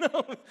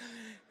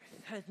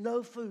 has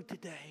no food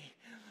today.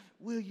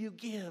 Will you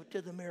give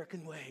to the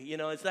American way?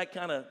 It's that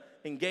kind of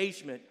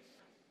engagement.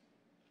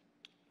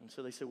 And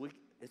so they said,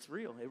 it's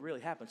real. It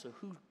really happened. So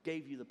who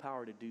gave you the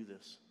power to do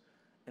this?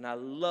 And I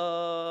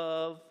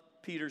love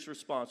Peter's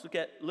response.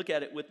 Look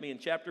at it with me in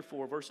chapter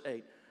 4, verse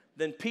 8.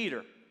 Then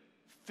Peter,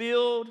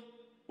 filled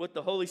with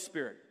the Holy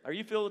Spirit. Are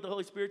you filled with the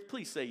Holy Spirit?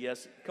 Please say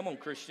yes. Come on,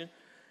 Christian.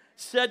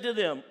 Said to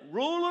them,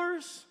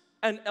 rulers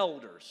and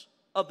elders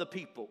of the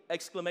people.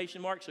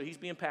 Exclamation mark. So he's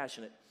being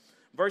passionate.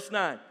 Verse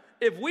 9.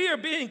 If we are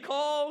being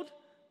called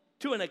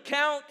to an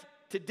account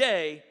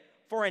today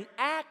for an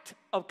act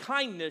of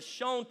kindness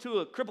shown to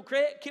a crippled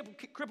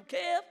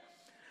Kev,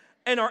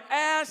 and are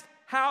asked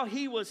how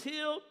he was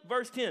healed,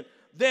 verse 10,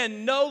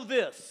 then know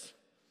this,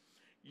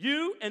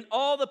 you and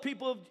all the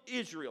people of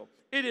Israel,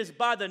 it is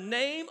by the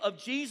name of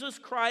Jesus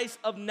Christ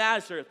of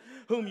Nazareth,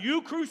 whom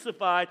you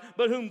crucified,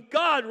 but whom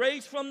God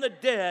raised from the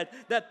dead,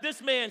 that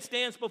this man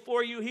stands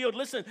before you healed.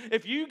 Listen,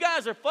 if you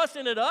guys are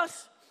fussing at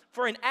us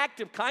for an act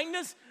of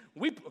kindness,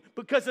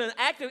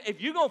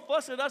 if you're going to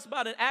fuss at us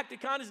about an act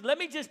of kindness, let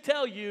me just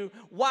tell you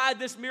why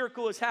this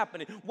miracle is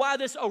happening, why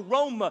this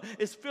aroma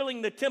is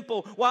filling the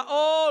temple, why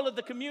all of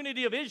the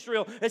community of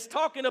Israel is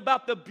talking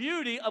about the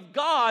beauty of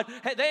God.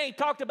 They ain't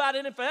talked about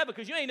it in forever,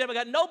 because you ain't never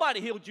got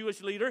nobody healed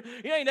Jewish leader.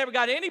 You ain't never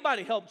got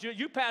anybody helped you.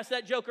 You passed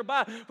that joker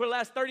by for the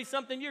last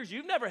 30-something years.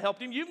 You've never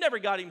helped him. You've never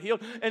got him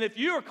healed. And if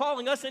you are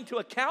calling us into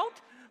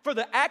account for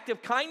the act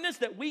of kindness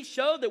that we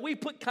showed, that we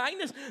put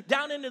kindness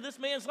down into this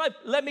man's life,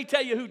 let me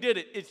tell you who did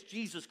it. It's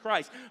Jesus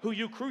Christ, who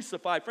you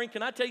crucified. Friend,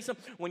 can I tell you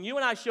something? When you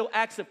and I show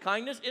acts of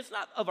kindness, it's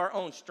not of our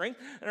own strength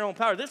and our own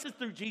power. This is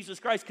through Jesus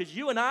Christ, because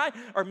you and I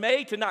are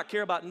made to not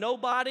care about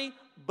nobody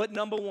but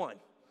number one.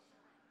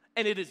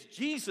 And it is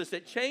Jesus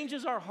that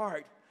changes our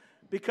heart,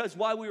 because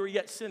while we were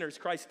yet sinners,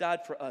 Christ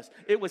died for us.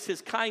 It was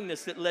his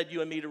kindness that led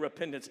you and me to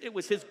repentance. It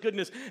was his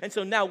goodness. And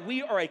so now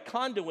we are a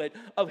conduit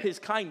of his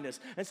kindness.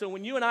 And so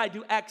when you and I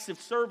do acts of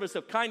service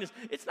of kindness,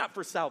 it's not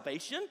for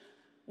salvation.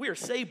 We are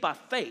saved by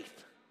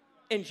faith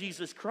in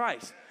Jesus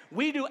Christ.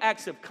 We do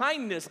acts of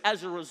kindness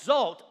as a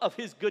result of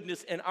his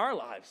goodness in our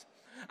lives.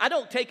 I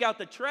don't take out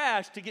the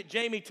trash to get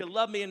Jamie to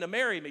love me and to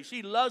marry me.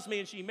 She loves me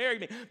and she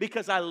married me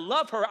because I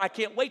love her. I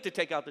can't wait to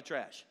take out the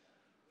trash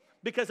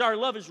because our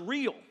love is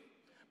real.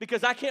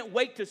 Because I can't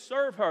wait to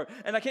serve her,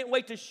 and I can't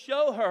wait to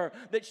show her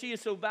that she is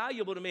so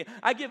valuable to me.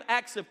 I give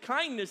acts of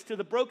kindness to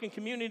the broken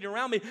community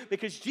around me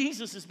because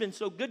Jesus has been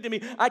so good to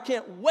me. I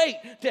can't wait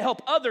to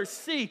help others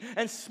see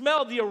and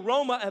smell the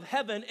aroma of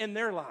heaven in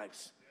their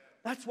lives.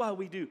 That's why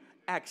we do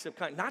acts of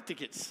kindness, not to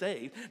get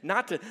saved,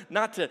 not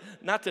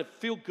to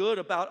feel good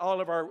about all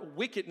of our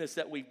wickedness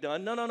that we've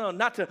done. No,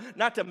 not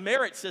to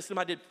merit system.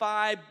 I did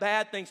 5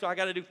 bad things, so I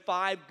got to do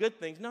 5 good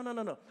things.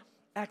 No.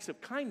 Acts of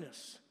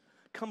kindness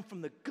come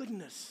from the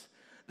goodness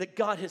that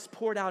God has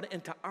poured out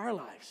into our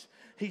lives.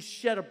 He's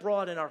shed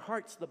abroad in our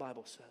hearts, the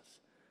Bible says.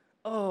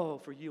 Oh,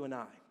 for you and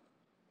I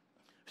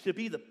to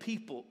be the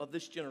people of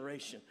this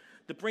generation,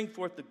 to bring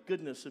forth the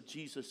goodness of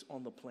Jesus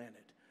on the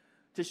planet,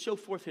 to show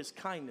forth his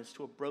kindness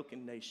to a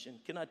broken nation.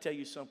 Can I tell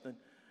you something?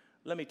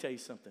 Let me tell you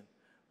something.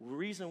 The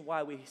reason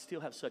why we still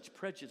have such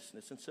prejudice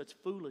and such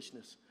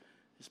foolishness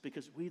is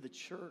because we, the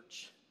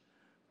church,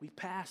 we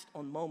passed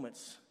on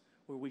moments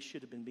where we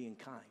should have been being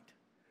kind.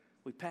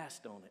 We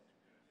passed on it.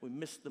 We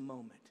missed the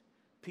moment.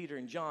 Peter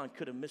and John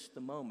could have missed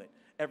the moment.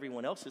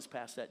 Everyone else has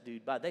passed that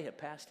dude by. They have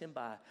passed him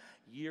by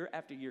year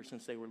after year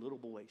since they were little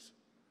boys.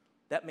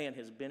 That man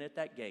has been at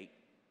that gate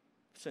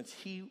since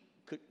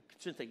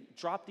they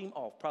dropped him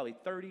off, probably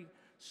 30,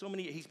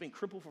 he's been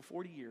crippled for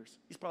 40 years.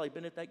 He's probably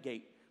been at that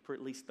gate for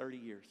at least 30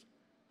 years.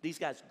 These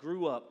guys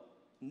grew up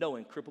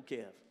knowing Cripple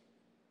Kev.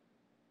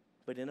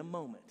 But in a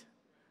moment,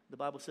 the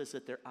Bible says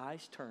that their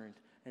eyes turned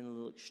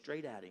and looked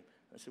straight at him.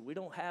 I said, we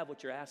don't have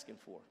what you're asking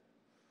for,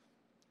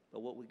 but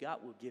what we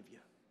got we'll give you.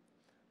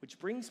 Which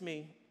brings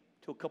me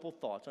to a couple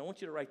thoughts. I want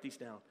you to write these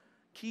down.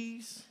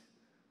 Keys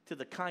to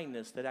the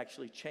kindness that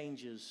actually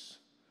changes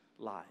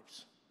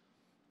lives.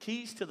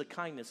 Keys to the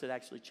kindness that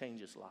actually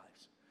changes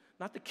lives.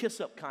 Not the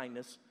kiss-up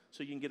kindness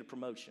so you can get a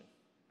promotion.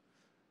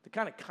 The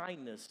kind of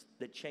kindness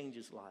that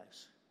changes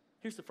lives.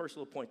 Here's the first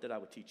little point that I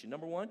would teach you.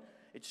 Number 1,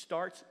 it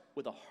starts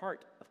with a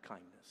heart of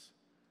kindness.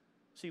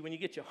 See, when you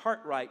get your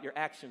heart right, your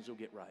actions will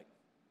get right.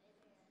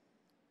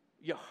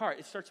 Your heart,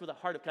 it starts with a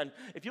heart of kindness.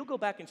 If you'll go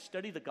back and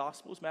study the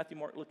Gospels, Matthew,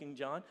 Mark, Luke, and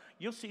John,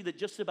 you'll see that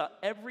just about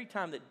every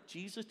time that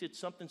Jesus did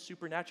something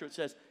supernatural, it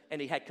says, and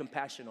he had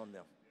compassion on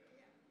them.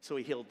 So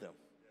he healed them.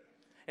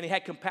 And he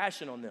had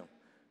compassion on them.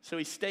 So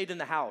he stayed in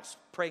the house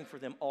praying for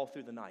them all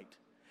through the night.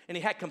 And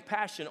he had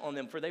compassion on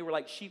them, for they were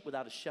like sheep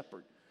without a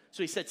shepherd.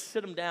 So he said,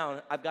 sit them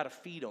down. I've got to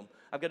feed them.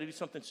 I've got to do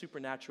something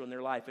supernatural in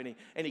their life. And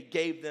he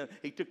gave them,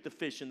 he took the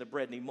fish and the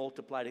bread and he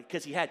multiplied it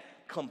because he had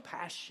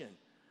compassion.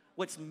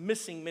 What's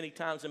missing many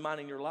times in mine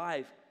and your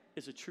life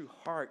is a true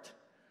heart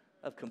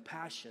of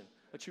compassion,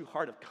 a true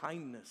heart of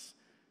kindness.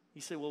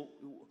 You say, well,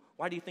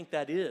 why do you think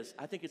that is?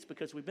 I think it's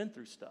because we've been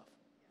through stuff.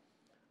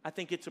 I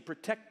think it's a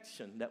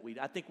protection that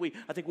I think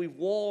we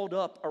walled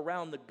up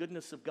around the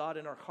goodness of God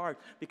in our heart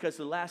because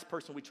the last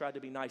person we tried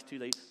to be nice to,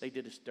 they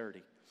did us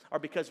dirty. Or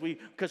because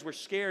we're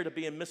scared of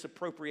being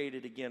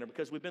misappropriated again, or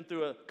because we've been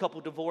through a couple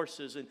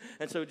divorces,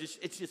 and so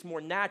it's just more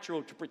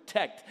natural to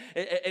protect,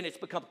 and it's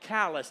become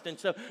calloused, and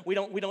so we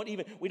don't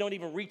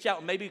even reach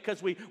out. Maybe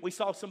because we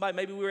saw somebody,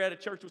 maybe we were at a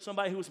church with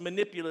somebody who was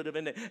manipulative,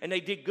 and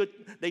they did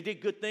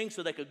good things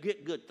so they could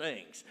get good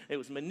things. It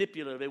was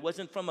manipulative. It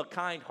wasn't from a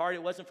kind heart.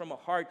 It wasn't from a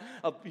heart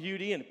of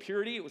beauty and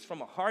purity. It was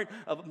from a heart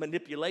of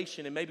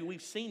manipulation, and maybe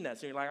we've seen that.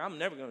 So you're like, I'm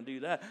never going to do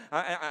that.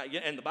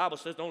 And the Bible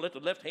says, don't let the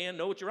left hand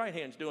know what your right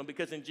hand's doing,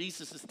 because in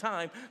Jesus'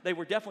 time, they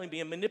were definitely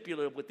being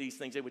manipulative with these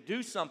things. They would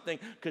do something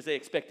because they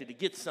expected to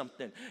get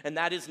something. And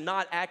that is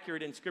not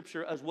accurate in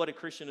Scripture as what a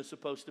Christian is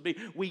supposed to be.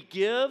 We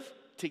give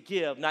to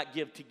give, not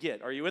give to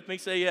get. Are you with me?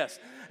 Say yes.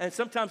 And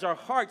sometimes our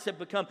hearts have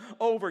become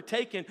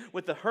overtaken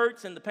with the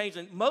hurts and the pains.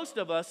 And most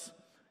of us,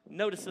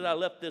 notice that I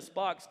left this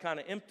box kind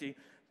of empty,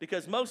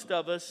 because most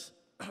of us,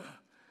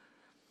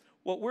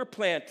 what we're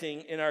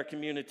planting in our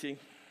community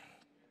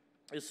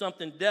is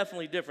something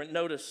definitely different.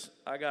 Notice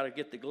I got to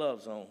get the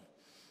gloves on.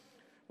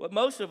 What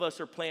most of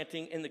us are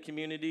planting in the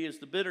community is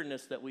the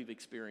bitterness that we've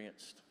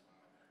experienced,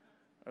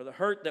 or the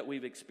hurt that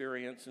we've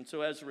experienced. And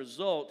so as a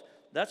result,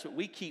 that's what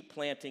we keep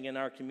planting in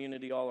our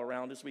community all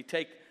around us. We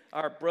take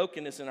our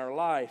brokenness in our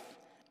life.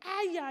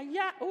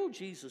 Oh,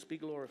 Jesus, be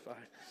glorified.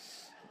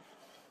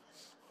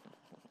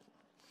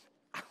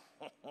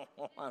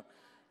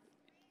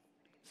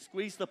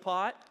 Squeeze the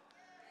pot.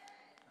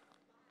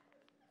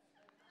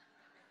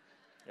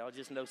 Y'all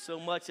just know so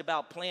much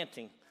about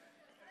planting.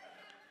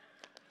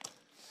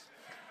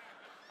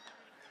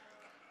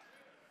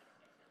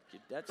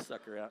 Get that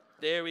sucker out.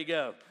 There we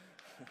go.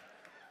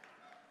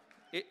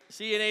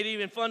 See, it ain't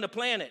even fun to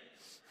plant it.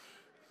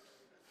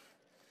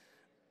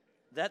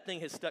 That thing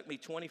has stuck me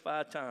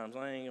 25 times.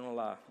 I ain't gonna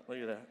lie. Look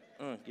at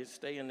that. Just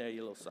stay in there,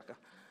 you little sucker.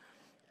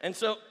 And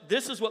so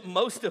this is what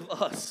most of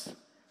us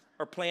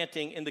are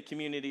planting in the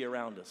community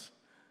around us.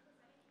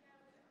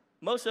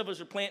 Most of us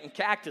are planting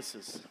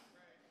cactuses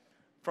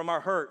from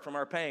our hurt, from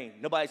our pain.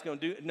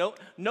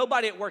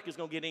 Nobody at work is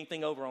gonna get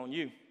anything over on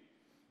you.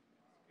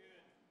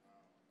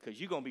 because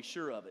you're going to be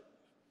sure of it.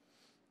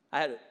 I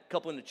had a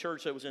couple in the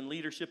church that was in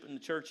leadership in the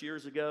church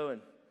years ago,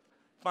 and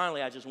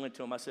finally I just went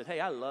to them. I said, hey,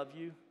 I love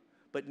you,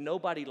 but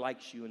nobody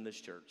likes you in this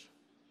church.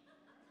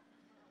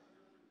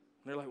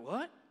 And they're like,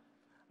 what?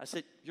 I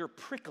said, you're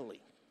prickly.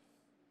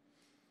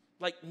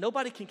 Like,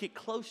 nobody can get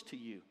close to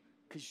you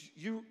because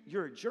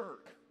you're a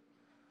jerk.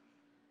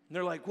 And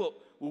they're like, well,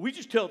 we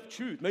just tell the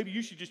truth. Maybe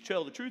you should just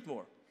tell the truth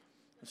more.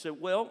 I said,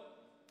 well,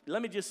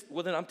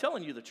 then I'm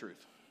telling you the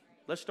truth.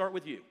 Let's start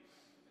with you.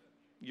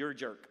 You're a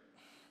jerk.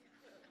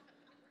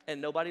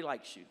 And nobody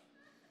likes you.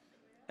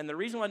 And the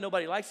reason why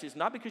nobody likes you is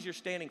not because you're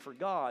standing for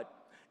God.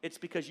 It's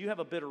because you have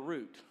a bitter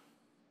root.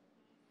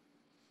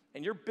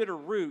 And your bitter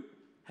root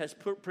has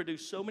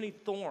produced so many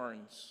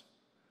thorns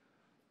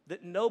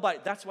that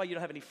that's why you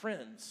don't have any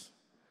friends.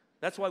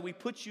 That's why we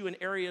put you in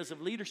areas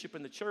of leadership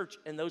in the church,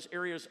 and those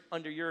areas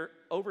under your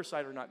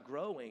oversight are not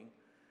growing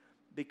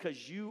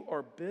because you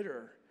are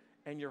bitter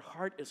and your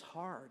heart is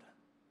hard.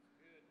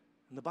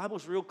 And the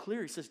Bible's real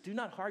clear. He says, do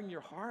not harden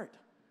your heart.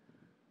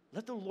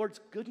 Let the Lord's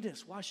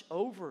goodness wash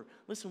over.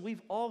 Listen,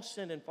 we've all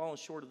sinned and fallen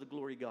short of the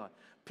glory of God.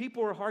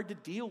 People are hard to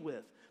deal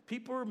with.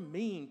 People are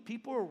mean.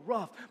 People are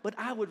rough. But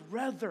I would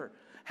rather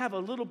have a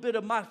little bit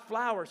of my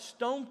flower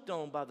stomped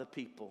on by the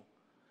people.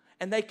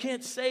 And they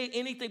can't say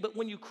anything, but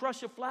when you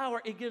crush a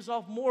flower, it gives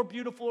off more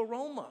beautiful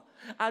aroma.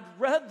 I'd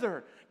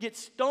rather get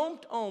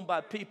stomped on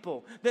by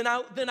people than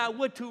I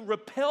would to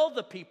repel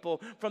the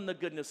people from the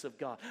goodness of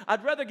God.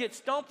 I'd rather get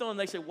stomped on and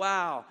they say,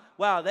 wow,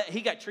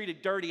 he got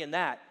treated dirty in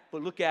that.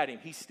 But look at him.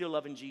 He's still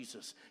loving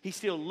Jesus. He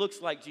still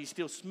looks like Jesus,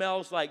 still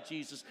smells like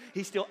Jesus.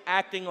 He's still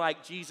acting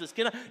like Jesus.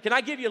 Can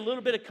I give you a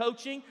little bit of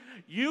coaching?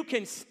 You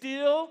can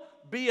still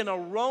be an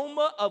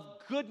aroma of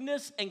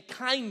goodness and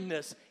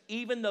kindness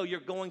even though you're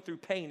going through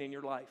pain in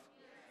your life.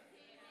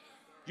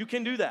 You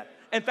can do that.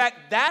 In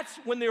fact, that's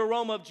when the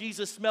aroma of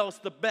Jesus smells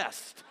the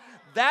best.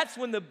 That's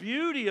when the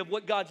beauty of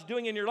what God's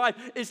doing in your life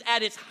is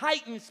at its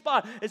heightened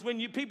spot, is when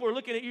people are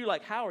looking at you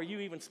like, how are you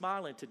even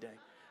smiling today?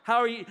 How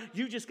are you?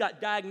 You just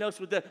got diagnosed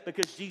with that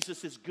because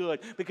Jesus is good.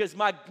 Because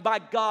my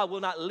God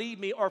will not leave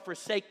me or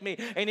forsake me.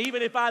 And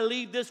even if I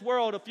leave this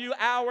world a few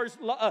hours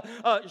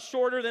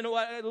shorter than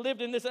I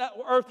lived in this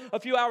earth, a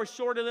few hours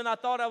shorter than I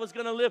thought I was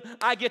going to live,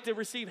 I get to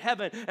receive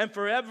heaven. And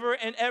forever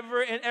and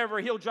ever and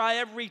ever, he'll dry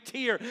every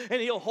tear. And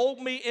he'll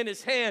hold me in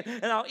his hand.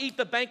 And I'll eat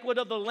the banquet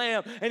of the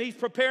Lamb. And he's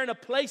preparing a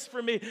place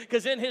for me.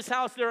 Because in his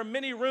house there are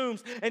many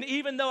rooms. And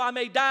even though I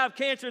may die of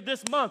cancer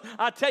this month,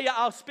 I tell you,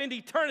 I'll spend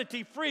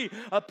eternity free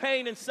of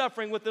pain and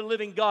suffering with the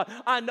living God.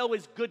 I know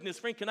his goodness.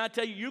 Friend, can I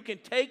tell you, you can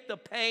take the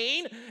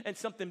pain and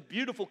something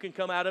beautiful can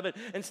come out of it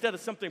instead of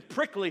something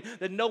prickly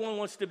that no one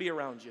wants to be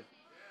around you.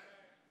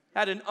 I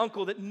had an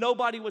uncle that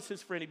nobody was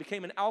his friend. He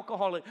became an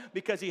alcoholic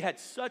because he had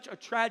such a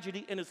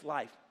tragedy in his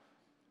life.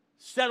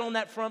 Sat on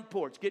that front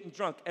porch getting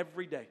drunk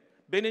every day.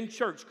 Been in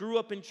church, grew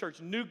up in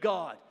church, knew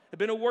God, had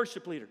been a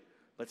worship leader,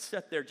 but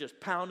sat there just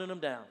pounding them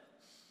down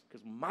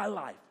because my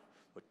life,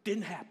 what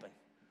didn't happen.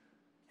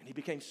 And he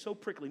became so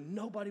prickly,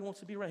 nobody wants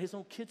to be around him. His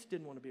own kids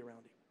didn't want to be around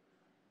him.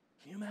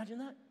 Can you imagine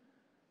that?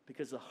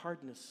 Because of the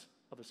hardness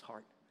of his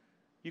heart.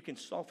 You can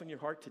soften your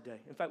heart today.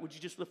 In fact, would you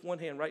just lift one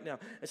hand right now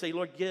and say,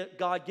 Lord,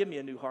 God, give me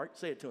a new heart.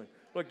 Say it to him.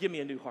 Lord, give me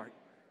a new heart.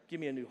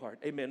 Give me a new heart.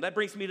 Amen. That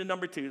brings me to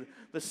number 2,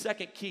 the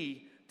second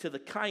key to the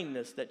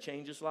kindness that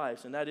changes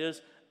lives, and that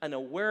is an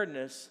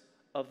awareness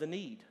of the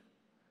need.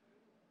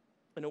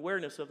 An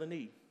awareness of the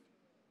need.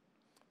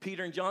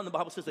 Peter and John, the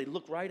Bible says they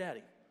looked right at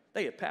him.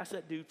 They had passed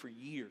that dude for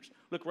years.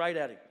 Look right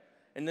at him.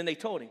 And then they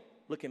told him,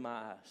 look in my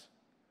eyes.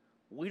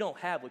 We don't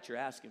have what you're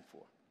asking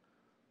for.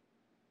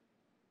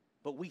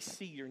 But we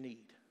see your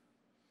need.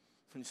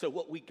 And so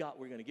what we got,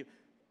 we're going to give.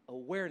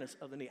 Awareness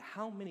of the need.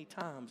 How many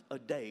times a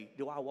day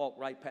do I walk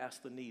right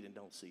past the need and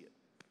don't see it?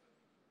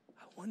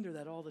 I wonder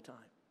that all the time.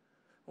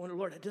 I wonder,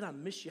 Lord, did I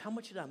miss you? How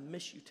much did I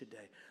miss you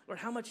today? Lord,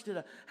 how much did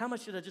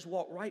I just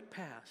walk right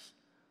past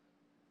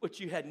what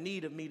you had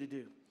need of me to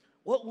do?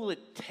 What will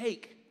it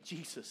take,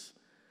 Jesus,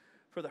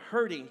 for the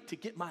hurting to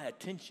get my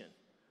attention?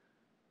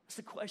 That's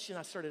the question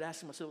I started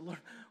asking myself. Lord,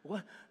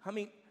 what? I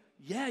mean,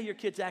 yeah, your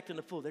kid's acting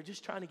a fool. They're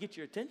just trying to get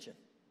your attention.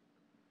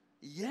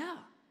 Yeah,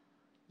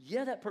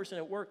 that person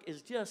at work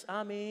is just,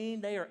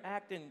 they are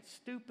acting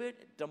stupid,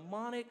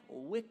 demonic,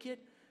 wicked,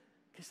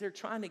 because they're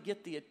trying to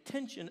get the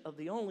attention of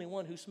the only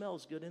one who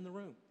smells good in the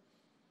room.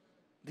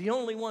 The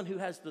only one who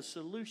has the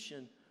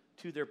solution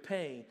to their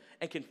pain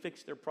and can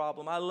fix their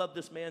problem. I love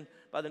this man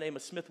by the name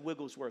of Smith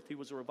Wigglesworth. He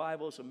was a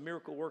revivalist, a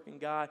miracle-working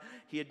guy.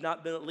 He had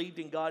not believed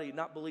in God. He had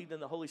not believed in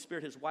the Holy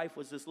Spirit. His wife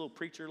was this little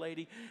preacher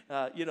lady,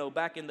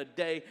 back in the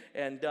day,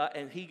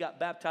 and he got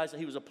baptized, and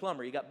he was a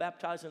plumber. He got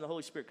baptized in the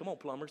Holy Spirit. Come on,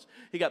 plumbers.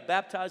 He got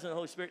baptized in the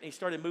Holy Spirit, and he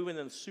started moving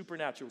in the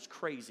supernatural. It was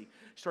crazy.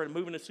 He started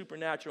moving in the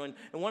supernatural,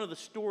 and one of the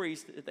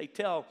stories that they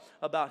tell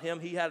about him,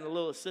 he had a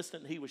little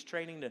assistant he was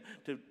training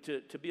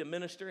to be a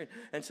minister,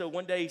 and so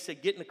one day he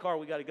said, get in the car,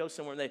 we got to go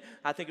somewhere, and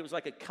I think it was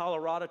like a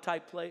Colorado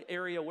type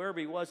area, wherever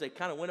he was. They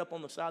kind of went up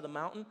on the side of the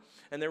mountain,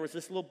 and there was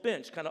this little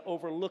bench kind of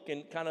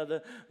overlooking kind of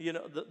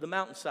the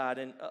mountainside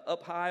and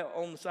up high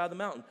on the side of the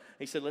mountain.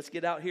 He said, let's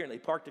get out here. And they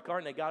parked the car,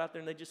 and they got out there,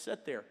 and they just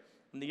sat there.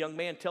 And the young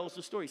man tells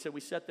the story. He said,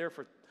 we sat there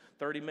for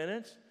 30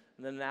 minutes,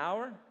 and then an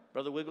hour.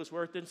 Brother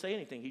Wigglesworth didn't say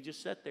anything. He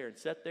just sat there,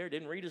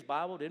 didn't read his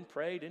Bible, didn't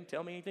pray, didn't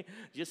tell me anything,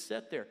 just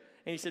sat there.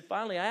 And he said,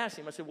 finally, I asked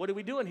him, I said, what are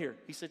we doing here?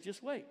 He said,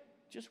 just wait.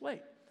 Just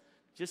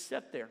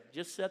sat there.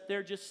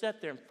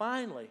 And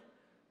finally,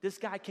 this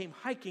guy came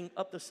hiking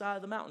up the side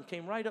of the mountain,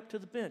 came right up to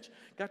the bench,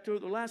 got to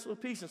the last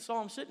little piece and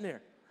saw him sitting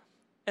there.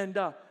 And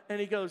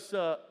he goes,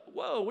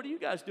 whoa, what are you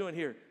guys doing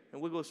here?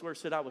 And Wigglesworth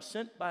said, I was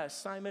sent by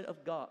assignment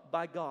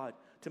by God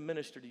to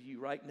minister to you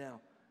right now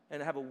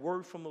and have a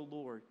word from the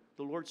Lord.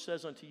 The Lord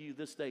says unto you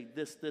this day,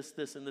 this,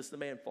 and this. The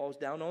man falls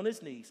down on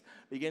his knees,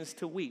 begins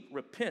to weep,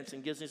 repents,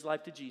 and gives his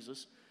life to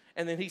Jesus.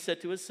 And then he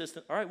said to his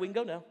assistant, all right, we can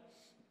go now.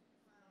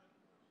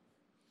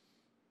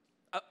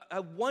 I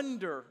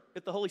wonder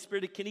if the Holy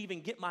Spirit can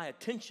even get my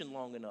attention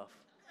long enough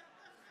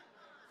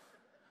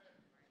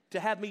to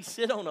have me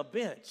sit on a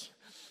bench.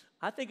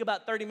 I think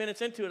about 30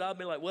 minutes into it, I'll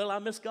be like, well, I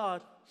miss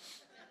God.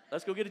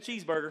 Let's go get a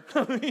cheeseburger.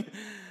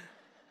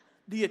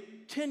 The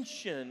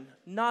attention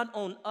not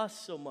on us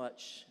so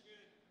much,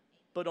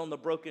 but on the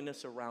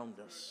brokenness around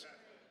us.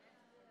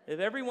 If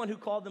everyone who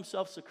called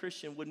themselves a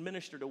Christian would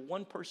minister to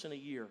one person a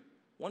year,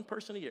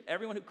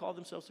 everyone who called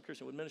themselves a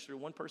Christian would minister to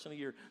one person a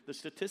year, the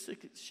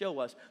statistics show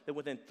us that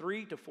within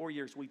 3 to 4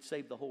 years, we'd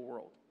save the whole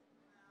world.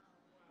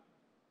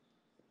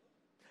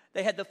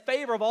 They had the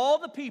favor of all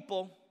the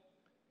people,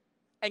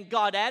 and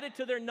God added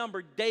to their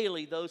number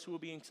daily those who were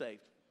being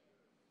saved.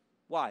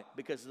 Why?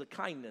 Because of the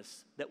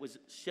kindness that was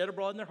shed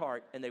abroad in their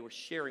heart, and they were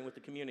sharing with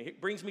the community.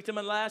 It brings me to my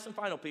last and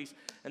final piece,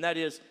 and that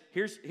is,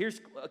 here's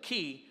a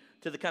key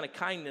to the kind of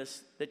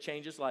kindness that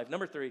changes life.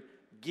 Number 3,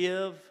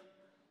 give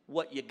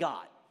what you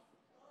got.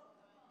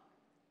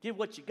 Give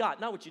what you got,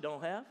 not what you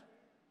don't have.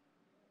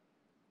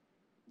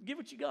 Give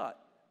what you got.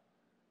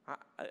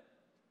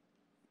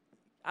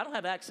 I don't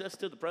have access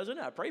to the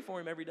president. I pray for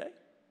him every day,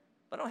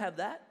 but I don't have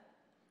that.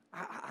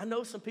 I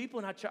know some people,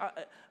 and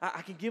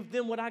I can give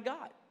them what I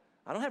got.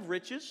 I don't have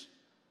riches.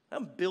 I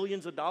have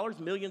billions of dollars,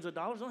 millions of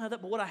dollars. I don't have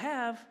that, but what I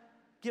have,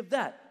 give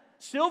that.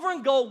 Silver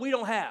and gold, we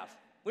don't have.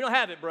 We don't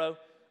have it, bro.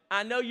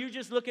 I know you're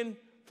just looking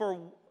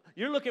for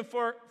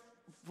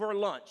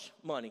lunch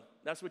money.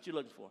 That's what you're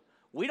looking for.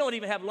 We don't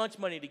even have lunch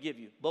money to give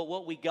you, but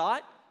what we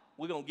got,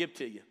 we're going to give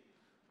to you.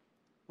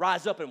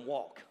 Rise up and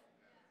walk.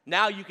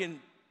 Now you can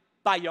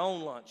buy your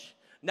own lunch.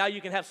 Now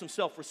you can have some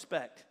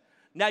self-respect.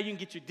 Now you can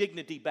get your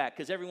dignity back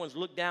because everyone's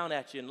looked down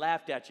at you and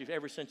laughed at you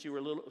ever since you were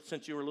a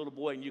little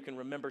boy and you can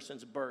remember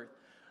since birth.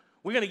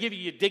 We're going to give you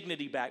your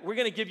dignity back. We're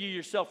going to give you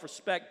your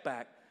self-respect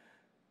back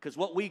because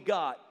what we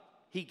got,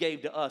 he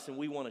gave to us, and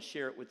we want to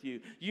share it with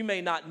you. You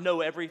may not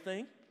know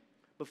everything,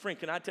 but friend,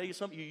 can I tell you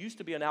something? You used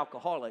to be an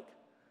alcoholic,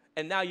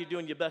 and now you're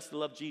doing your best to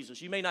love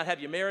Jesus. You may not have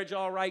your marriage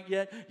all right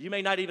yet. You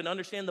may not even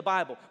understand the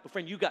Bible. But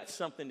friend, you got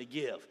something to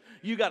give.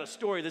 You got a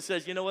story that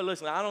says, you know what,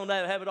 listen, I don't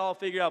have it all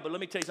figured out, but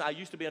let me tell you something. I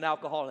used to be an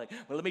alcoholic.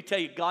 But let me tell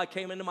you, God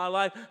came into my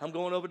life. I'm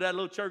going over to that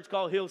little church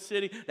called Hill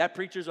City. That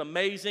preacher's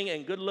amazing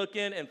and good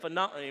looking and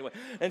phenomenal. Anyway,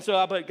 and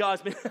so but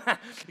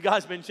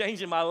God's been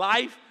changing my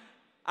life.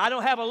 I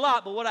don't have a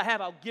lot, but what I have,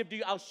 I'll give to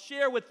you. I'll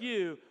share with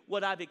you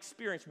what I've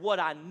experienced, what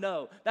I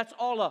know. That's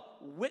all a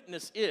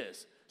witness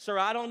is. Sir,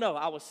 I don't know.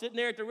 I was sitting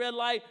there at the red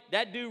light.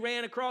 That dude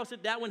ran across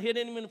it. That one hit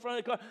him in front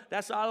of the car.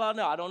 That's all I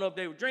know. I don't know if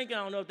they were drinking.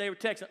 I don't know if they were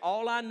texting.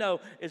 All I know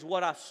is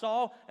what I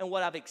saw and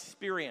what I've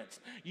experienced.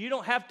 You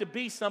don't have to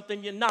be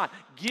something you're not.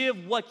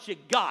 Give what you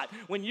got.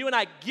 When you and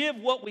I give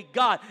what we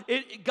got,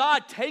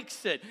 God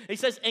takes it. He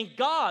says, and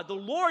God, the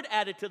Lord,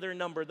 added to their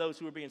number those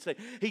who were being saved.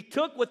 He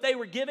took what they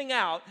were giving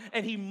out,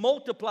 and he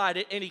multiplied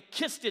it, and he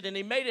kissed it, and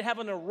he made it have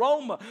an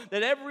aroma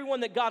that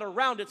everyone that got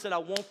around it said, I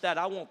want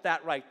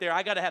that right there.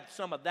 I got to have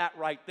some of that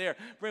right there.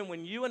 Friend,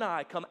 when you and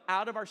I come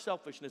out of our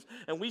selfishness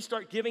and we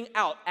start giving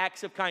out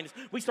acts of kindness,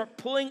 we start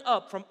pulling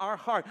up from our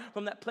heart,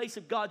 from that place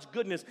of God's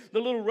goodness, the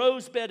little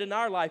rose bed in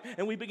our life,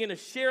 and we begin to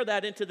share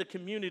that into the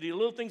community, the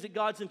little things that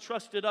God's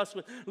entrusted us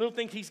with, little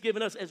things he's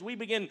given us. As we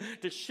begin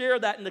to share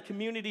that in the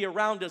community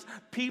around us,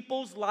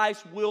 people's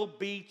lives will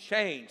be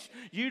changed.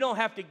 You don't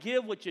have to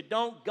give what you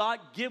don't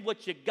got. Give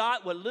what you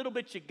got, what little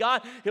bit you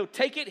got. He'll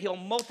take it, he'll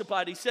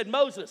multiply it. He said,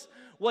 Moses,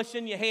 what's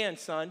in your hand,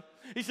 son?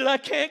 He said, I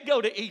can't go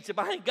to Egypt.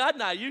 I ain't got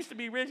nothing. I used to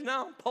be rich,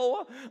 now I'm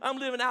poor. I'm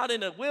living out in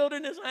the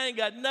wilderness. I ain't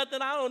got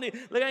nothing. I ain't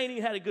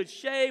even had a good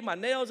shave. My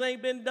nails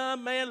ain't been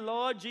done, man.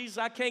 Lord Jesus,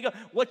 I can't go.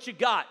 What you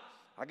got?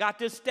 I got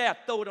this staff.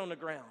 Throw it on the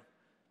ground.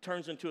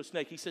 Turns into a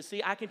snake. He says,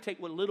 see, I can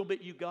take what little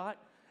bit you got,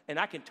 and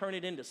I can turn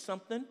it into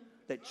something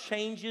that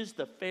changes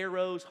the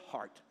Pharaoh's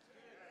heart.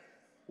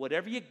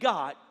 Whatever you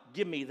got,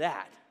 give me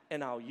that,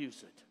 and I'll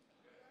use it.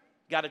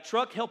 Got a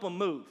truck? Help them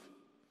move.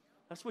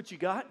 That's what you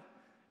got.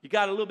 You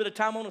got a little bit of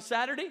time on a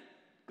Saturday?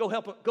 Go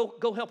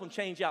help them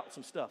change out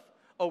some stuff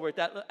over at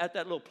that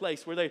little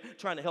place where they're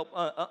trying to help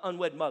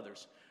unwed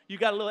mothers. You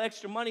got a little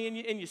extra money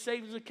in your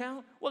savings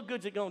account? What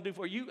good's it going to do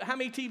for you? How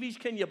many TVs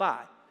can you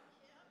buy?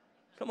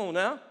 Come on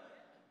now.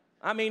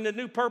 I mean, the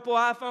new purple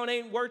iPhone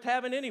ain't worth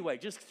having anyway.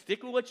 Just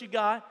stick with what you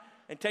got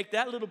and take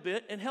that little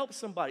bit and help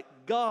somebody.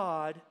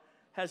 God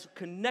has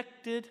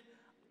connected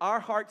our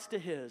hearts to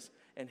his,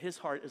 and his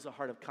heart is a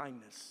heart of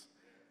kindness.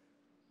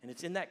 And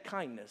it's in that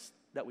kindness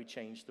that we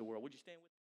change the world. Would you stand with me?